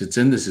里是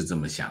真的是这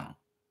么想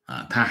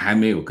啊，他还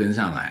没有跟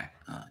上来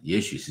啊，也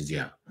许是这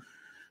样。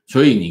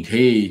所以你可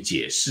以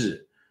解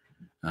释，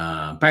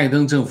拜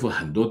登政府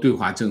很多对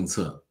华政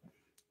策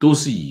都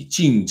是以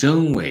竞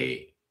争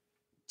为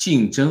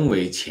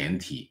前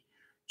提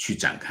去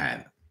展开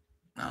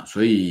的啊，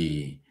所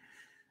以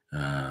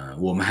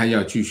我们还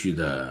要继续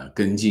的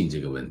跟进这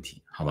个问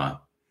题，好吧？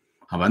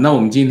那我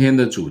们今天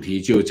的主题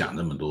就讲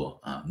这么多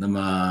啊。那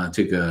么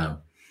这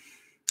个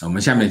我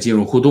们下面进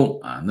入互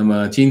动啊。那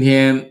么今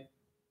天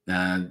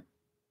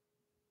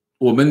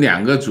我们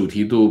2个主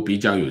题都比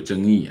较有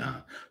争议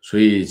啊，所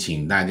以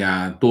请大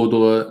家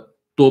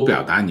多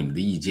表达你们的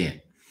意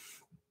见。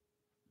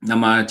那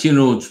么进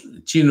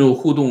入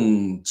互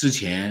动之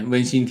前，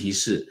温馨提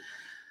示，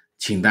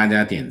请大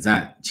家点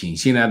赞，请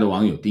新来的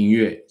网友订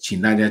阅，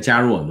请大家加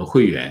入我们的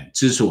会员，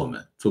支持我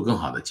们做更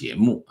好的节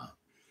目啊。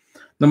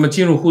那么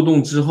进入互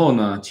动之后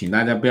呢，请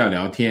大家不要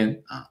聊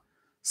天啊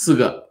，4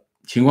个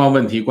情况、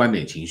问题、观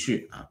点、情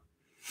绪啊，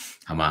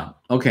好吗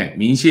 ？OK，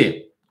 明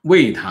谢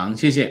魏唐，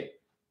谢谢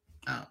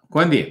啊。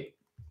观点：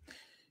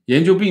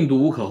研究病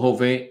毒无可厚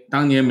非，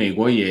当年美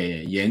国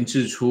也研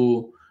制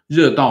出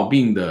热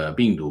病的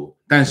病毒，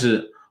但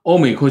是欧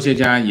美科学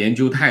家研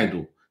究态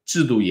度、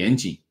制度严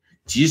谨，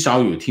极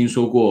少有听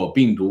说过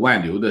病毒外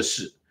流的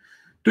事。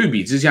对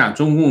比之下，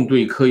中共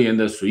对科研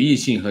的随意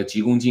性和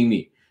急功近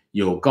利，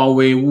有高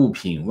危物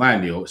品外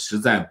流实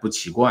在不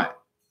奇怪。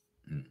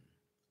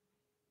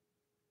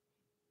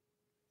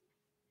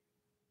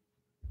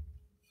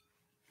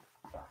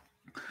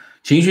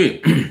情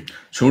绪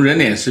从人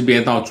脸识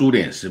别到猪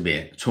脸识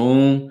别，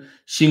从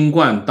新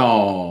冠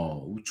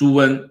到猪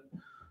瘟，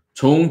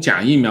从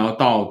假疫苗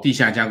到地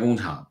下加工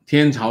厂，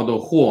天朝的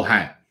祸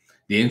害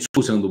连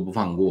畜生都不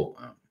放过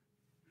啊！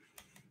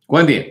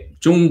观点：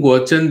中国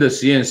真的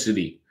实验室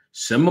里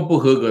什么不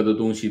合格的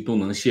东西都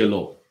能泄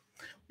露，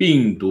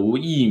病毒、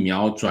疫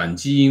苗、转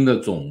基因的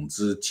种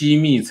子、机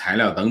密材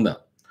料等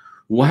等。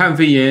武汉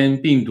肺炎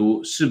病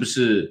毒是不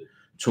是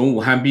从武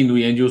汉病毒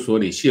研究所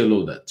里泄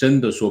露的，真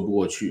的说不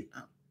过去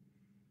啊！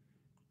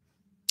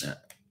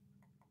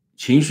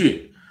情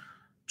绪，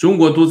中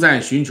国都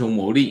在寻求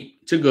牟利，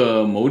这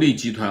个牟利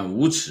集团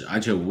无耻而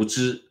且无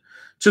知，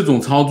这种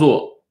操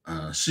作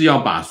是要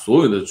把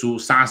所有的猪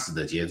杀死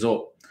的节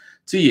奏，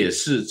这也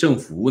是政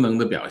府无能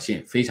的表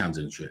现，非常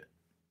正确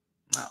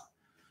啊。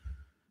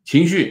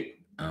情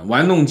绪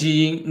玩弄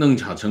基因，弄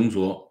巧成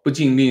拙，不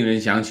禁令人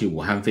想起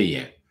武汉肺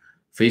炎，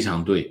非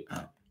常对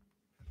啊。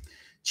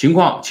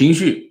情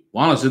绪，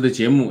王老师的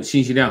节目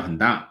信息量很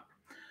大，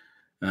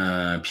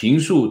评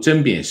述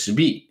针砭时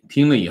弊，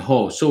听了以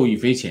后受益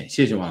匪浅，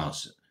谢谢王老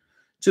师。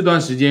这段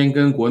时间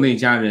跟国内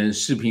家人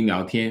视频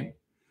聊天，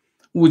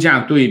物价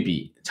对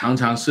比常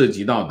常涉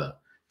及到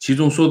的，其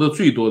中说的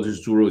最多的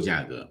是猪肉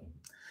价格。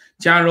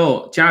家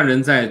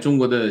人在中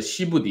国的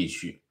西部地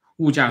区，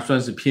物价算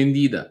是偏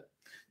低的，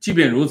即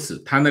便如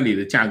此，他那里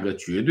的价格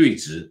绝对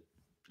值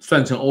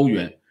算成欧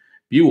元，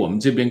比我们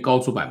这边高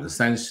出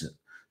 30%，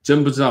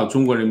 真不知道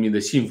中国人民的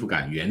幸福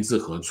感源自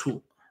何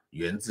处，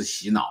源自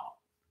洗脑。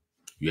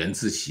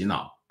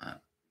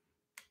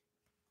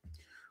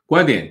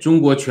观点：中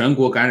国全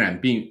国感染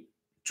病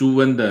猪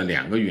瘟的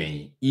2个原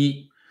因：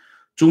一，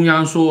中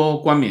央说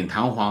冠冕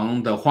堂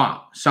皇的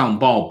话，上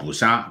报捕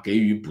杀，给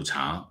予补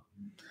偿，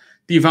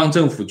地方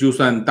政府就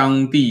算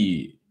当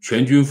地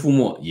全军覆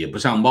没也不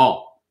上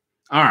报；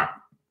二，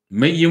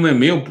因为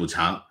没有补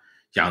偿，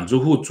养殖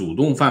户主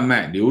动贩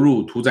卖，流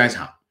入屠宰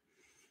场，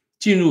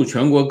进入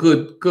全国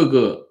各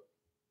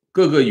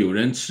个有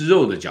人吃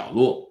肉的角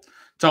落，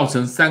造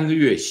成3个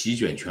月席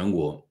卷全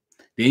国，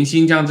连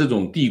新疆这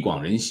种地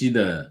广人稀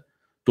的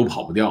都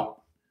跑不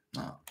掉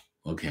啊。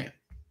OK，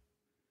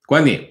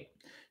 观点：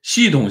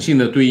系统性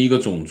的对一个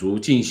种族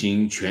进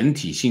行全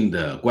体性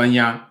的关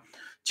押、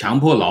强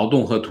迫劳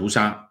动和屠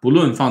杀，不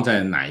论放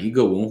在哪一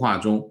个文化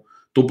中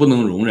都不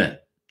能容忍。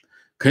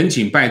恳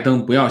请拜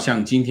登不要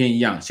像今天一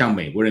样向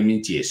美国人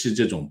民解释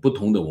这种不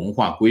同的文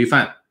化规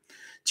范，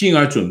进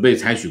而准备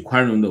采取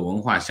宽容的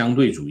文化相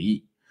对主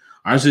义，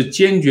而是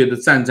坚决地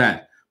站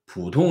在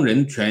普通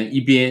人权一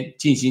边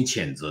进行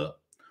谴责。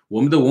我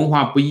们的文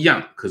化不一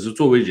样，可是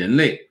作为人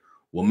类，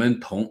我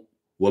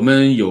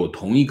们有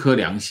同一颗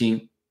良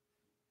心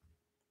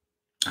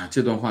啊！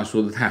这段话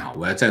说得太好，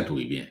我要再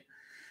读一遍。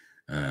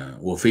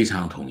我非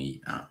常同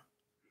意啊！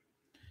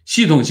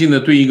系统性的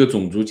对一个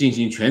种族进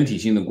行全体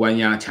性的关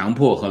押、强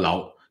迫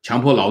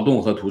劳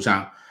动和屠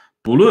杀，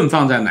不论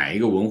放在哪一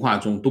个文化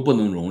中都不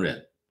能容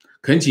忍。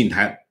恳请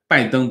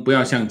拜登不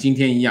要像今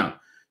天一样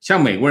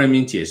向美国人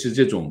民解释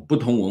这种不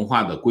同文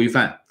化的规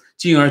范，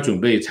进而准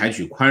备采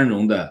取宽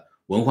容的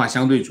文化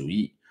相对主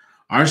义，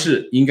而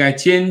是应该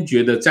坚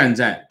决地站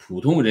在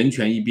普通人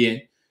权一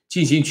边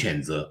进行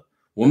谴责。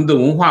我们的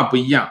文化不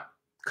一样，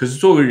可是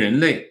作为人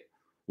类，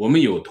我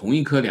们有同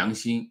一颗良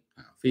心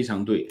啊，非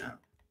常对啊。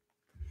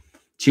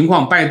情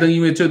况：拜登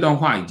因为这段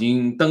话已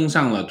经登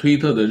上了推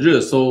特的热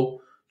搜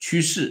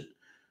趋势，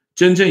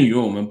真正与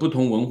我们不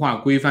同文化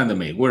规范的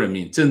美国人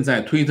民正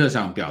在推特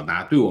上表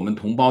达对我们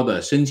同胞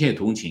的深切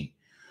同情，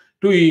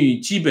对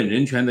基本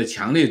人权的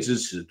强烈支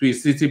持，对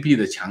CCP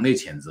的强烈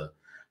谴责。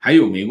还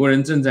有美国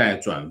人正在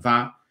转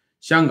发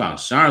香港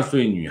12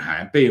岁女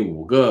孩被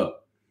5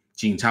个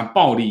警察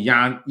暴力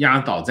压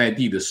倒在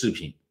地的视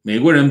频。美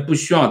国人不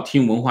需要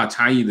听文化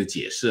差异的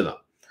解释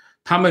了，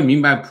他们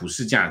明白普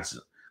世价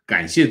值，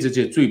感谢这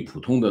些最普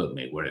通的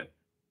美国人。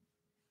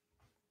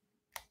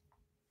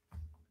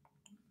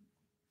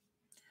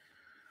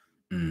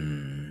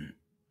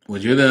我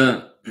觉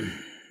得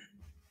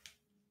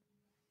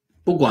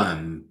不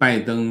管拜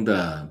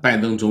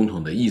登总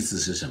统的意思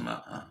是什么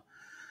啊，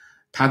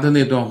他的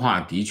那段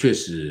话的确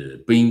是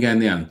不应该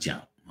那样讲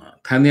啊，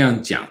他那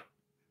样讲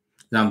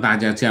让大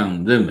家这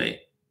样认为，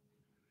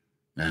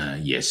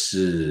也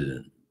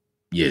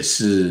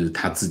是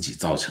他自己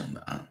造成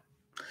的啊。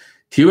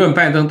提问：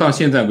拜登到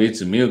现在为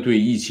止没有对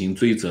疫情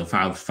追责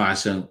发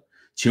声，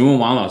请问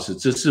王老师，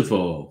这是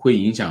否会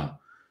影响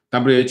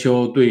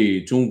WHO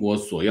对中国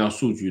索要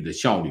数据的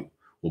效率？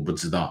我不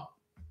知道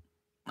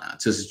啊，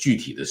这是具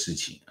体的事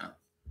情啊。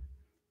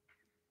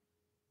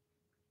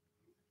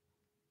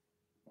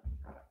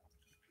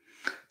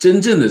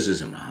真正的是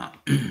什么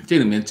哈？这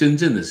里面真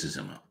正的是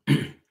什么？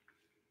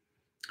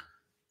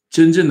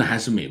真正的还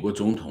是美国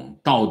总统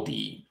到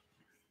底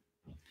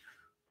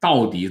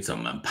怎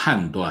么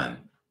判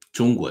断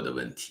中国的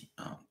问题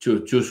啊，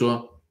就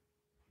说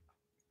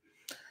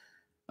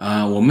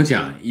我们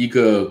讲一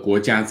个国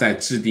家在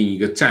制定一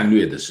个战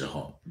略的时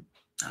候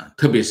啊，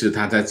特别是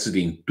他在制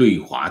定对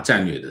华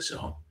战略的时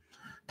候，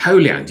他有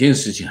2件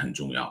事情很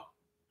重要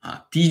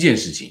啊。第一件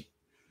事情，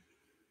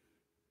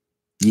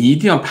你一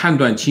定要判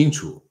断清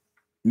楚，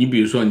你比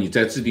如说你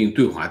在制定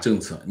对华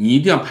政策，你一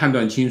定要判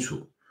断清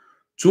楚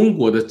中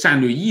国的战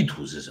略意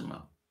图是什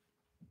么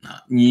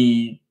啊？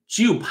你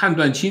只有判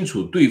断清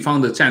楚对方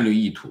的战略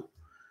意图，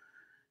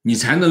你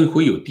才能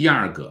会有第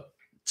2个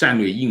战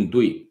略应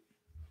对。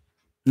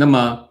那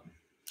么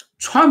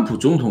川普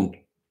总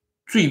统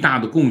最大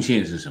的贡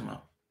献是什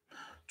么？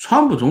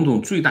川普总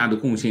统最大的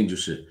贡献就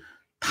是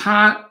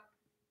他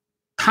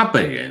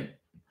本人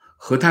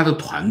和他的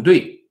团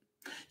队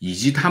以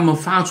及他们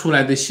发出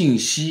来的信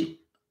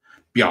息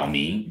表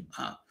明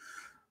啊，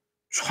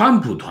川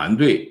普团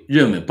队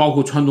认为，包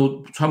括川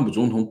普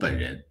总统本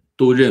人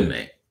都认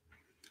为，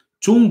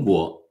中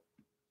国，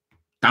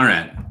当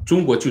然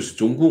中国就是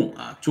中共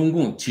啊，中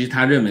共其实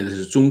他认为的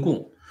是中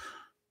共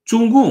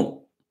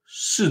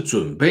是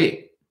准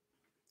备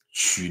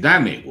取代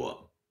美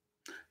国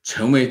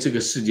成为这个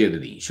世界的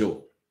领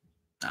袖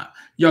啊，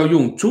要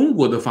用中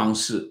国的方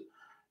式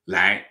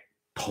来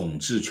统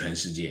治全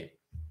世界，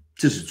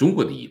这是中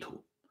国的意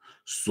图。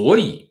所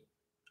以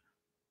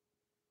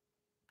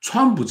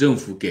川普政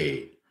府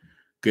给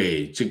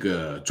这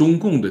个中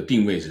共的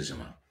定位是什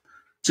么？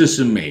这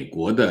是美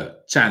国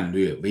的战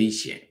略威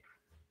胁。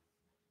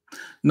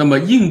那么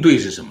应对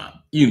是什么？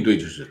应对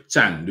就是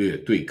战略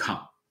对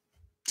抗，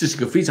这是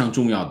个非常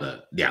重要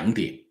的2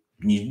点。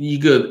你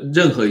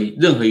任何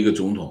一个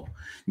总统，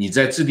你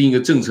在制定一个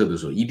政策的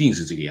时候，一定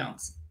是这个样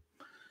子。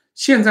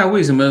现在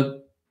为什么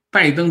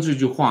拜登这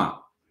句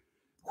话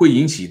会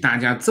引起大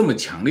家这么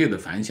强烈的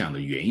反响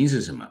的原因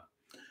是什么？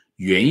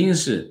原因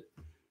是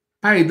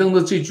拜登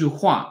的这句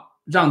话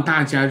让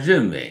大家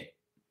认为，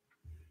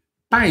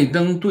拜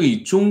登对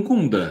中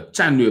共的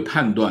战略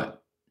判断，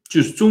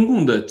就是中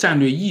共的战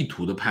略意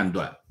图的判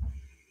断，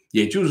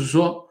也就是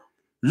说，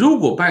如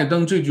果拜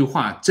登这句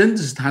话真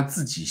的是他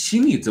自己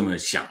心里这么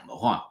想的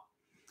话，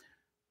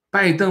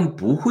拜登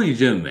不会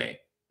认为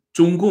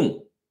中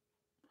共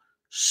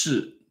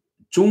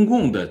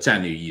的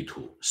战略意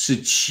图是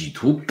企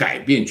图改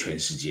变全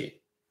世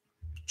界，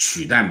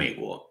取代美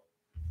国，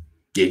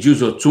也就是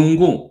说，中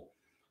共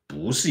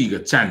不是一个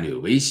战略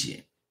威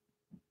胁。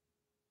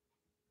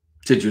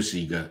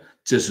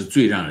这是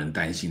最让人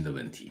担心的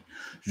问题。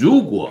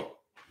如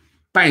果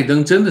拜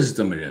登真的是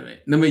这么认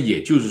为，那么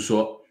也就是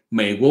说，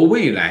美国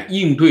未来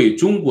应对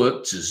中国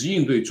只是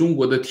应对中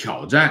国的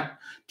挑战。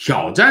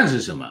挑战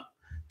是什么？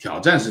挑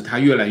战是它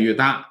越来越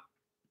大，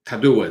它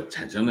对我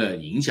产生了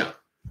影响，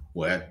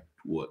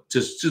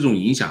这种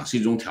影响是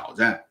一种挑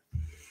战，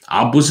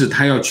而不是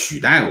他要取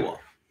代我，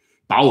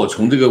把我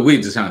从这个位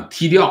置上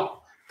踢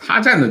掉，他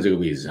站在这个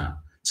位置上，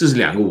这是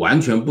2个完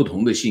全不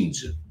同的性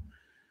质。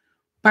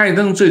拜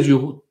登这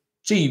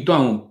一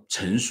段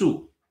陈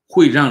述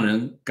会让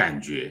人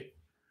感觉，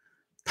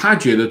他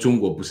觉得中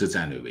国不是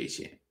战略威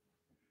胁。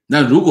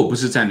那如果不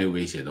是战略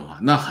威胁的话，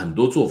那很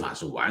多做法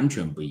是完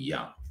全不一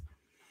样。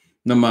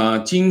那么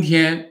今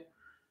天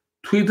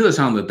推特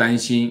上的担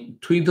心，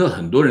推特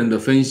很多人的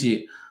分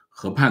析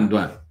和判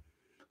断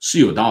是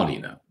有道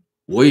理的，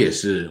我也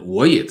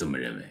这么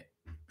认为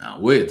啊，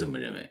我也这么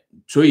认为。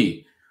所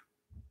以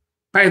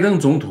拜登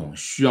总统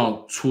需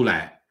要出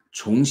来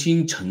重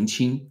新澄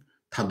清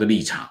他的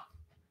立场，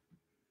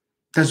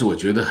但是我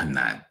觉得很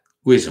难。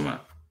为什么？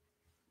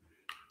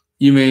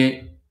因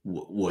为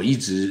我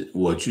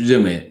就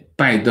认为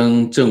拜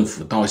登政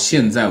府到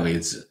现在为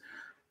止，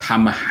他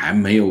们还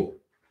没有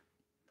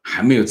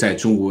在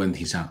中国问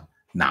题上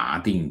拿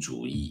定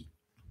主意。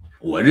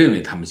我认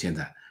为他们现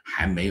在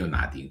还没有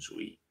拿定主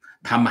意，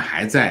他们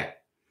还在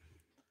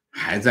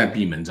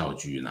闭门造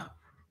车呢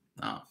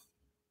啊。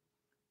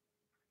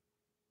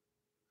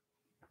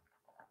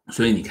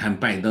所以你看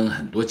拜登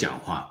很多讲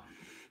话，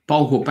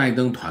包括拜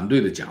登团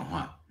队的讲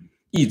话，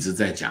一直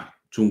在讲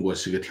中国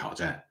是个挑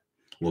战，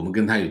我们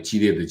跟他有激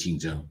烈的竞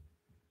争。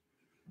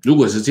如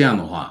果是这样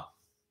的话，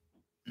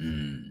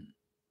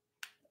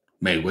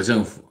美国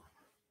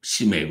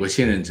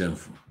现任政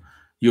府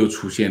又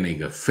出现了一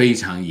个非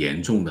常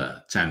严重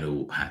的战略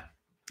误判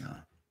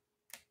啊。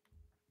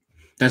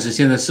但是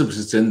现在是不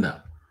是真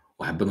的，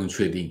我还不能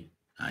确定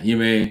啊，因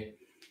为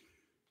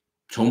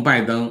从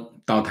拜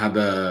登到他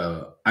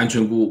的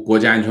国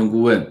家安全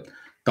顾问，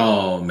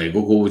到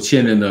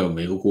现任的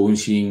美国国务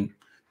卿，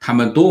他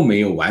们都没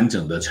有完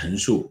整的陈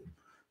述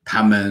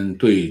他们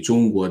对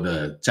中国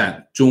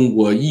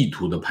意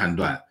图的判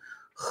断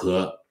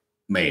和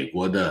美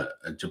国的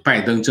就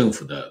拜登政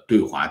府的对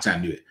华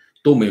战略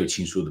都没有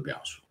清楚的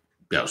表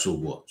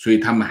述过，所以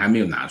他们还没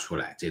有拿出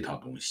来这套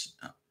东西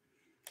啊。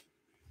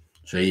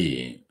所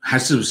以还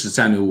是不是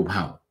战略误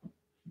判，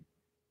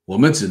我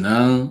们只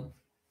能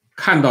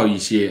看到一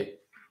些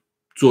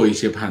做一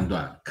些判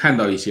断，看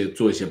到一些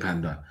做一些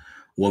判断，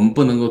我们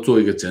不能够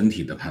做一个整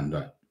体的判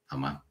断，好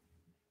吗？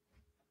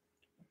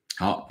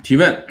好，提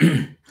问，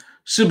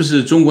是不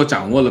是中国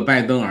掌握了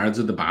拜登儿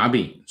子的把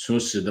柄，说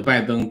使得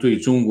拜登对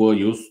中国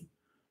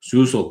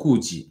有所顾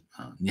忌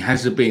啊？你还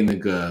是被那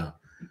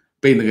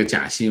个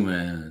假新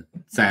闻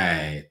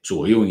在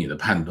左右你的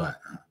判断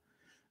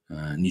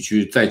啊？你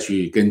再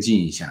去跟进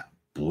一下，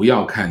不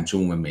要看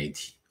中文媒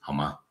体好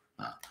吗？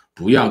啊，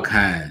不要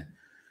看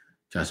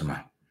叫什么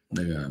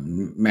那个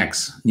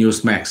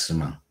Newsmax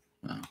吗？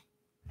啊，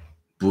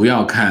不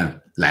要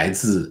看来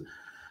自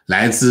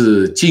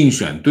竞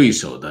选对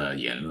手的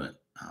言论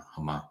啊，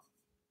好吗？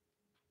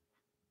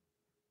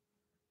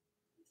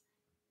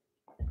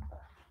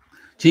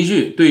情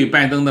绪对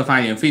拜登的发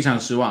言非常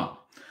失望，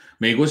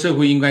美国社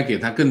会应该给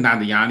他更大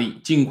的压力，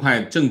尽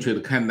快正确的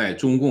看待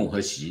中共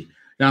和习，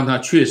让他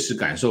确实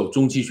感受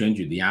中期选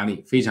举的压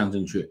力，非常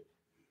正确，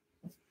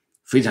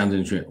非常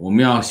正确。我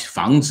们要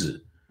防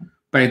止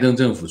拜登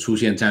政府出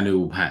现战略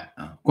误判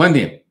啊。观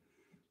点：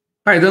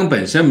拜登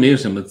本身没有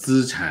什么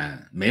资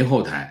产，没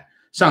后台，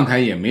上台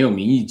也没有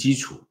民意基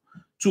础，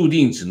注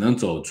定只能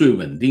走最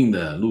稳定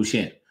的路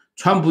线。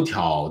川普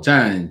挑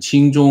战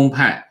亲中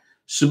派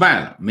失败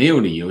了，没有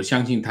理由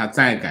相信他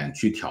再敢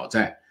去挑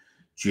战，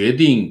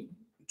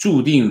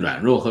注定软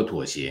弱和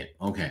妥协。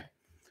OK，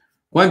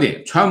 观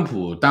点：川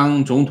普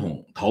当总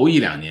统头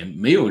1-2年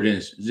没有认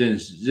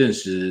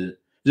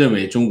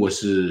为中国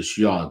是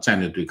需要战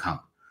略对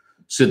抗。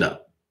是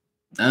的，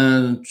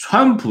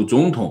川普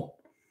总统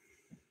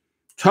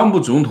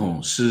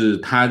是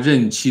他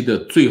任期的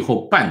最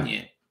后半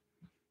年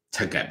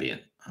才改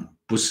变，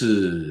不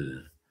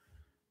是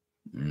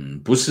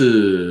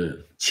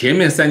前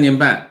面3年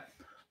半。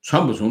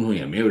川普总统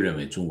也没有认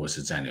为中国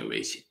是战略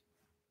威胁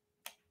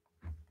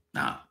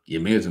啊，也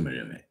没有这么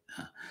认为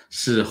啊，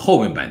是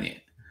后面半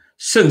年，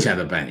剩下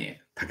的半年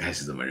他开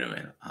始这么认为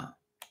了啊。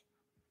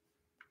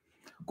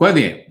观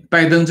点：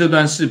拜登这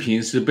段视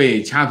频是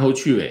被掐头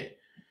去尾，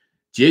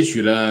截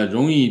取了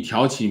容易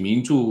挑起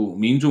民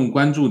众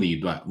关注的一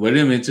段，我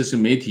认为这是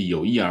媒体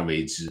有意而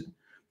为之，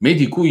媒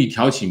体故意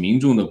挑起民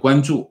众的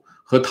关注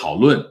和讨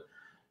论。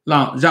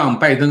让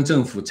拜登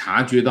政府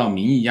察觉到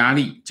民意压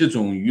力，这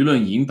种舆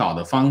论引导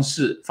的方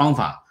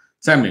法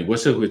在美国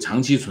社会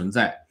长期存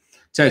在，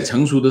在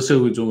成熟的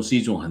社会中是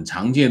一种很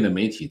常见的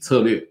媒体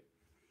策略。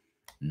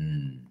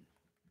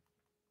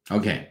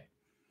OK，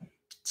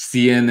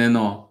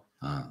 CNN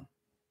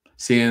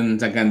CNN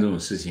在干这种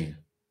事情。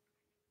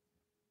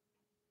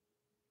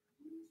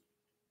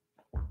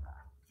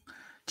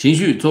情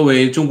绪作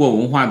为中国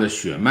文化的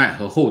血脉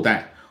和后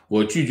代，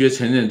我拒绝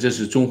承认这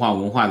是中华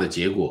文化的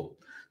结果。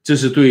这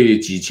是对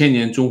几千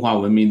年中华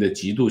文明的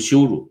极度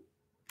羞辱。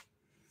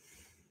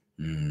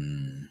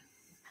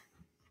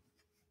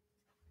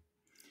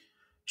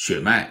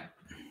血脉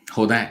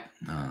后代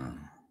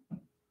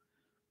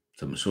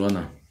怎么说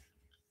呢？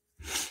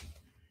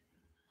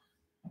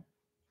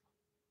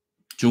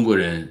中国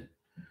人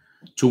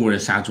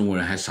杀中国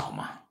人还少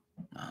吗？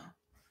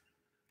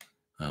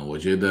我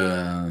觉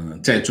得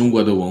在中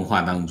国的文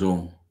化当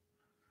中，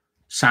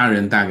杀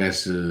人大概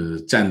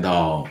是占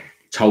到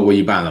超过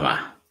一半了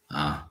吧？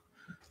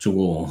中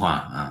国文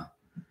化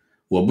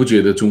我不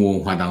觉得中国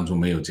文化当中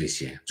没有这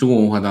些，中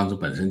国文化当中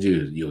本身就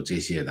有这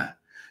些的，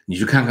你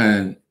看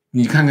看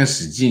《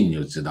史记》你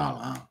就知道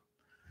了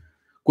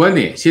观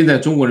点：现在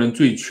中国人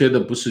最缺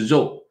的不是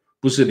肉，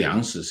不是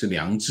粮食，是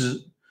良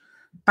知。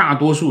大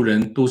多数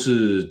人都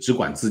是只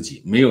管自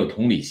己，没有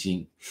同理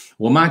心。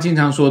我妈经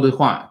常说的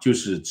话就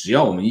是：只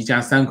要我们一家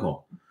3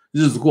口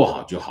日子过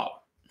好就好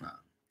了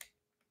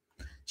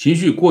情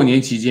绪：过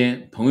年期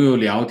间，朋友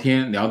聊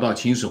天聊到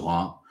秦始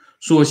皇。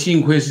说幸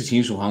亏是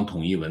秦始皇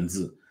统一文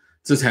字，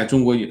这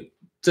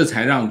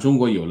才让中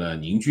国有了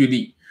凝聚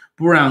力，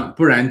不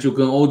然就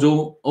跟欧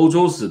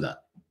洲似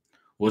的。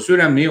我虽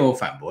然没有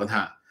反驳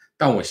他，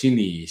但我心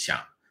里想，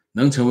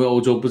能成为欧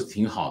洲不是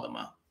挺好的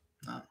吗？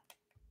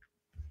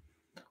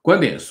观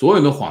点：所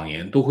有的谎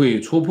言都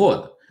会戳破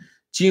的，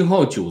今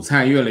后韭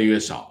菜越来越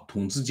少，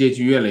统治阶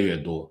级越来越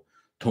多，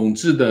统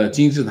治的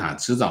金字塔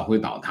迟早会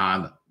倒塌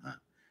的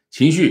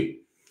情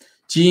绪：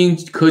基因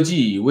科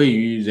技位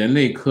于人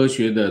类科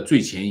学的最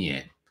前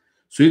沿，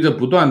随着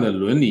不断的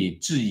伦理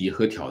质疑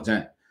和挑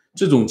战，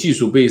这种技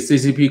术被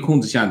CCP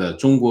控制下的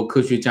中国科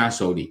学家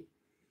手里，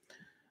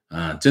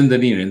真的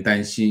令人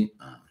担心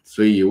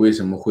所以为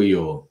什么会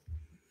有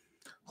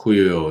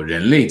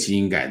人类基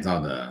因改造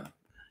的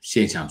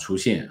现象出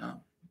现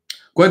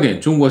观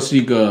点：中国是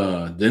一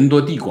个人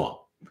多地广，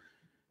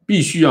必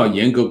须要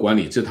严格管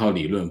理，这套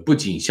理论不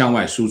仅向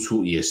外输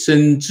出，也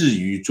深植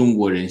于中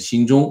国人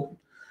心中。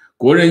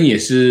国人也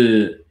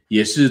是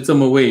这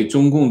么为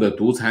中共的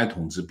独裁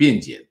统治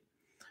辩解。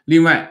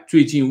另外，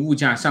最近物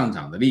价上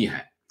涨的厉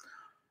害，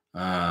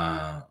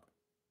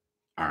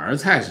儿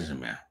菜是什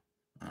么呀？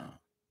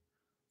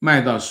卖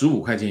到15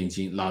块钱一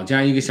斤，老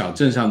家一个小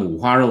镇上的五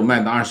花肉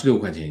卖到26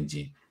块钱一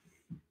斤。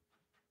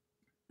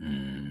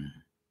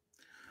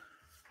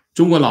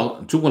中国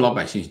老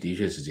百姓的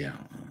确是这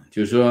样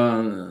就是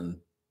说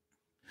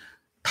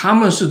他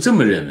们是这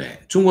么认为，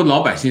中国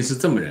老百姓是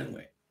这么认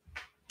为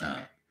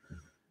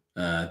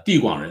地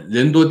广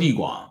人多地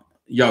广，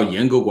要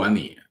严格管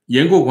理。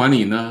严格管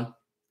理呢，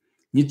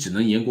你只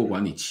能严格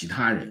管理其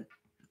他人，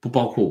不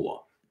包括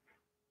我。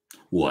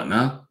我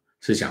呢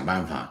是想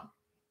办法，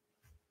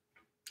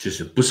就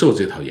是不受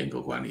这套严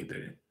格管理的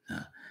人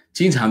啊。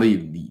经常的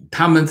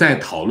他们在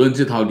讨论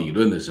这套理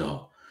论的时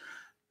候，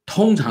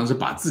通常是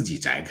把自己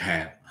摘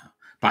开了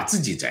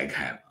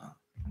啊。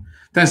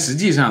但实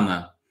际上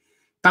呢，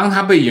当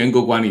他被严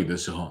格管理的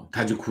时候，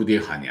他就哭爹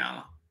喊娘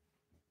了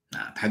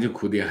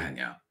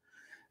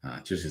啊，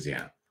就是这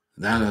样。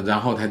然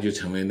后他就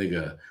成为那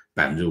个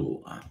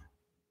5%啊。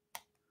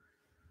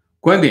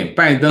观点：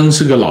拜登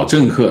是个老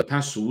政客，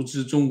他熟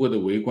知中国的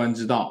为官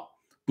之道，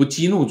不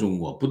激怒中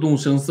国，不动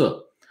声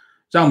色，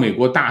让美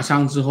国大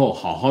伤之后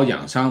好好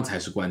养伤才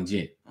是关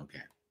键。OK，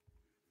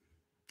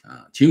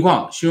 情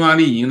况：匈牙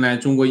利迎来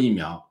中国疫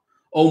苗，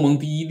欧盟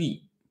第一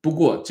例。不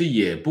过这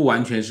也不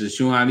完全是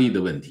匈牙利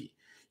的问题，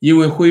因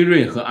为辉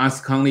瑞和阿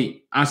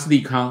斯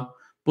利康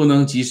不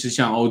能及时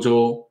向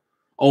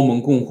欧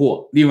盟供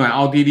货。另外，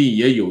奥地利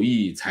也有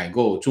意采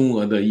购中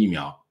俄的疫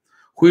苗，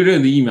辉瑞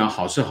的疫苗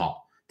好是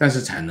好，但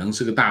是产能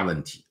是个大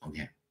问题。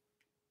 OK，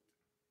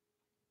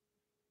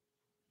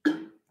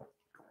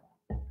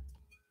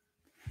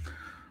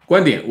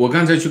 观点：我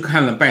刚才去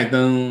看了拜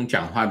登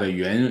讲话的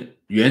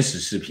原始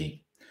视频，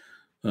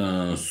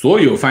所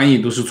有翻译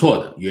都是错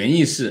的。原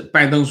意是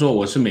拜登说，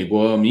我是美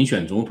国民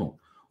选总统，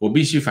我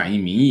必须反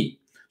映民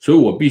意，所以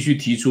我必须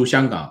提出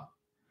香港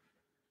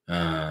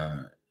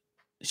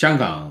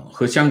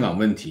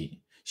问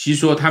题。习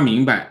说他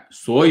明白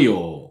所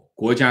有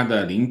国家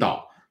的领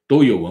导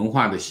都有文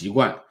化的习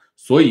惯，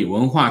所以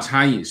文化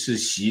差异是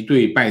习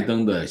对拜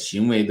登的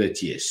行为的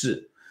解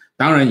释，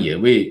当然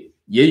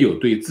也有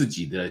对自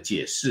己的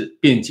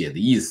辩解的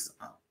意思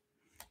啊。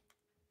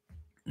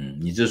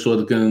你这说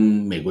的跟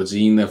美国之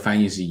音的翻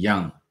译是一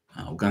样的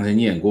啊，我刚才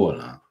念过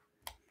了啊。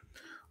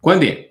观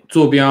点：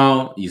坐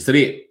标以色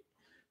列，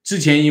之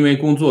前因为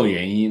工作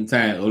原因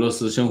在俄罗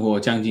斯生活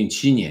将近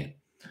7年，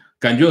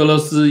感觉俄罗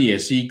斯也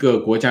是一个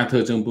国家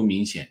特征不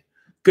明显，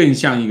更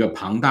像一个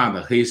庞大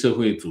的黑社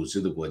会组织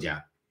的国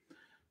家。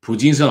普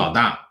京是老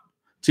大，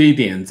这一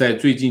点在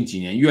最近几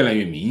年越来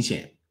越明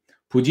显。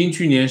普京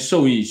去年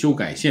授意修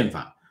改宪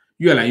法，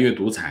越来越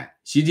独裁。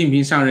习近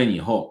平上任以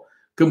后，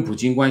跟普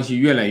京关系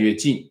越来越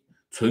近，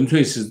纯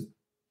粹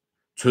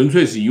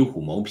是与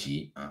虎谋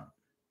皮啊。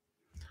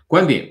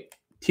观点：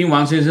听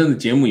王先生的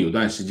节目有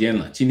段时间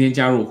了，今天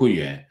加入会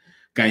员，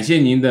感谢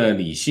您的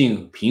理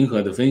性平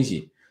和的分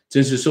析，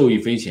真是受益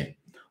匪浅。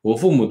我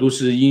父母都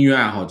是音乐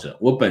爱好者，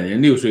我本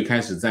人6岁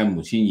开始在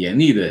母亲严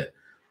厉的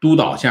督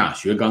导下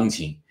学钢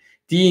琴，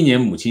第1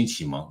年母亲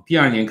启蒙，第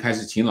2年开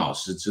始请老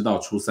师，直到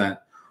初3。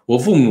我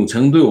父母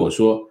曾对我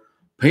说，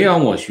培养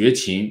我学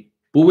琴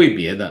不为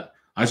别的，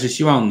而是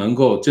希望能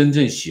够真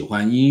正喜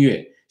欢音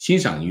乐，欣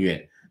赏音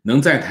乐，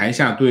能在台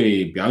下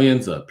对表演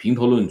者评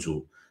头论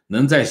足，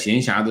能在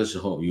闲暇的时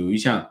候有一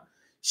项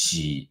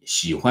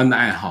喜欢的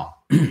爱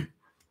好。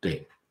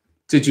对，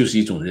这就是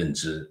一种认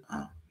知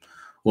啊。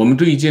我们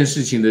对一件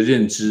事情的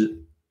认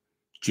知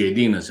决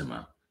定了什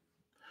么？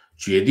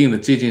决定了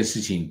这件事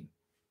情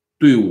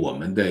对我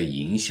们的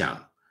影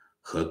响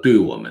和对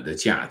我们的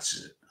价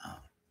值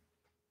啊。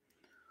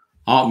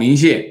好，明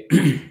谢。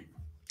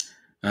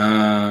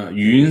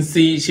云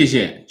C 谢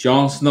谢，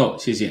 John Snow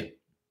谢谢。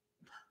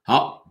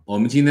好，我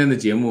们今天的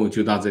节目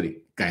就到这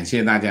里，感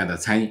谢大家的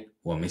参与，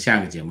我们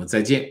下个节目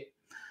再见。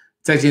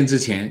再见之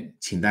前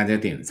请大家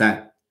点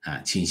赞啊，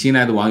请新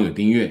来的网友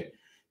订阅，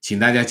请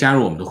大家加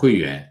入我们的会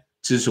员，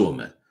支持我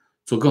们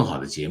做更好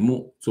的节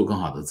目，做更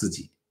好的自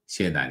己。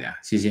谢谢大家，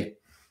谢谢。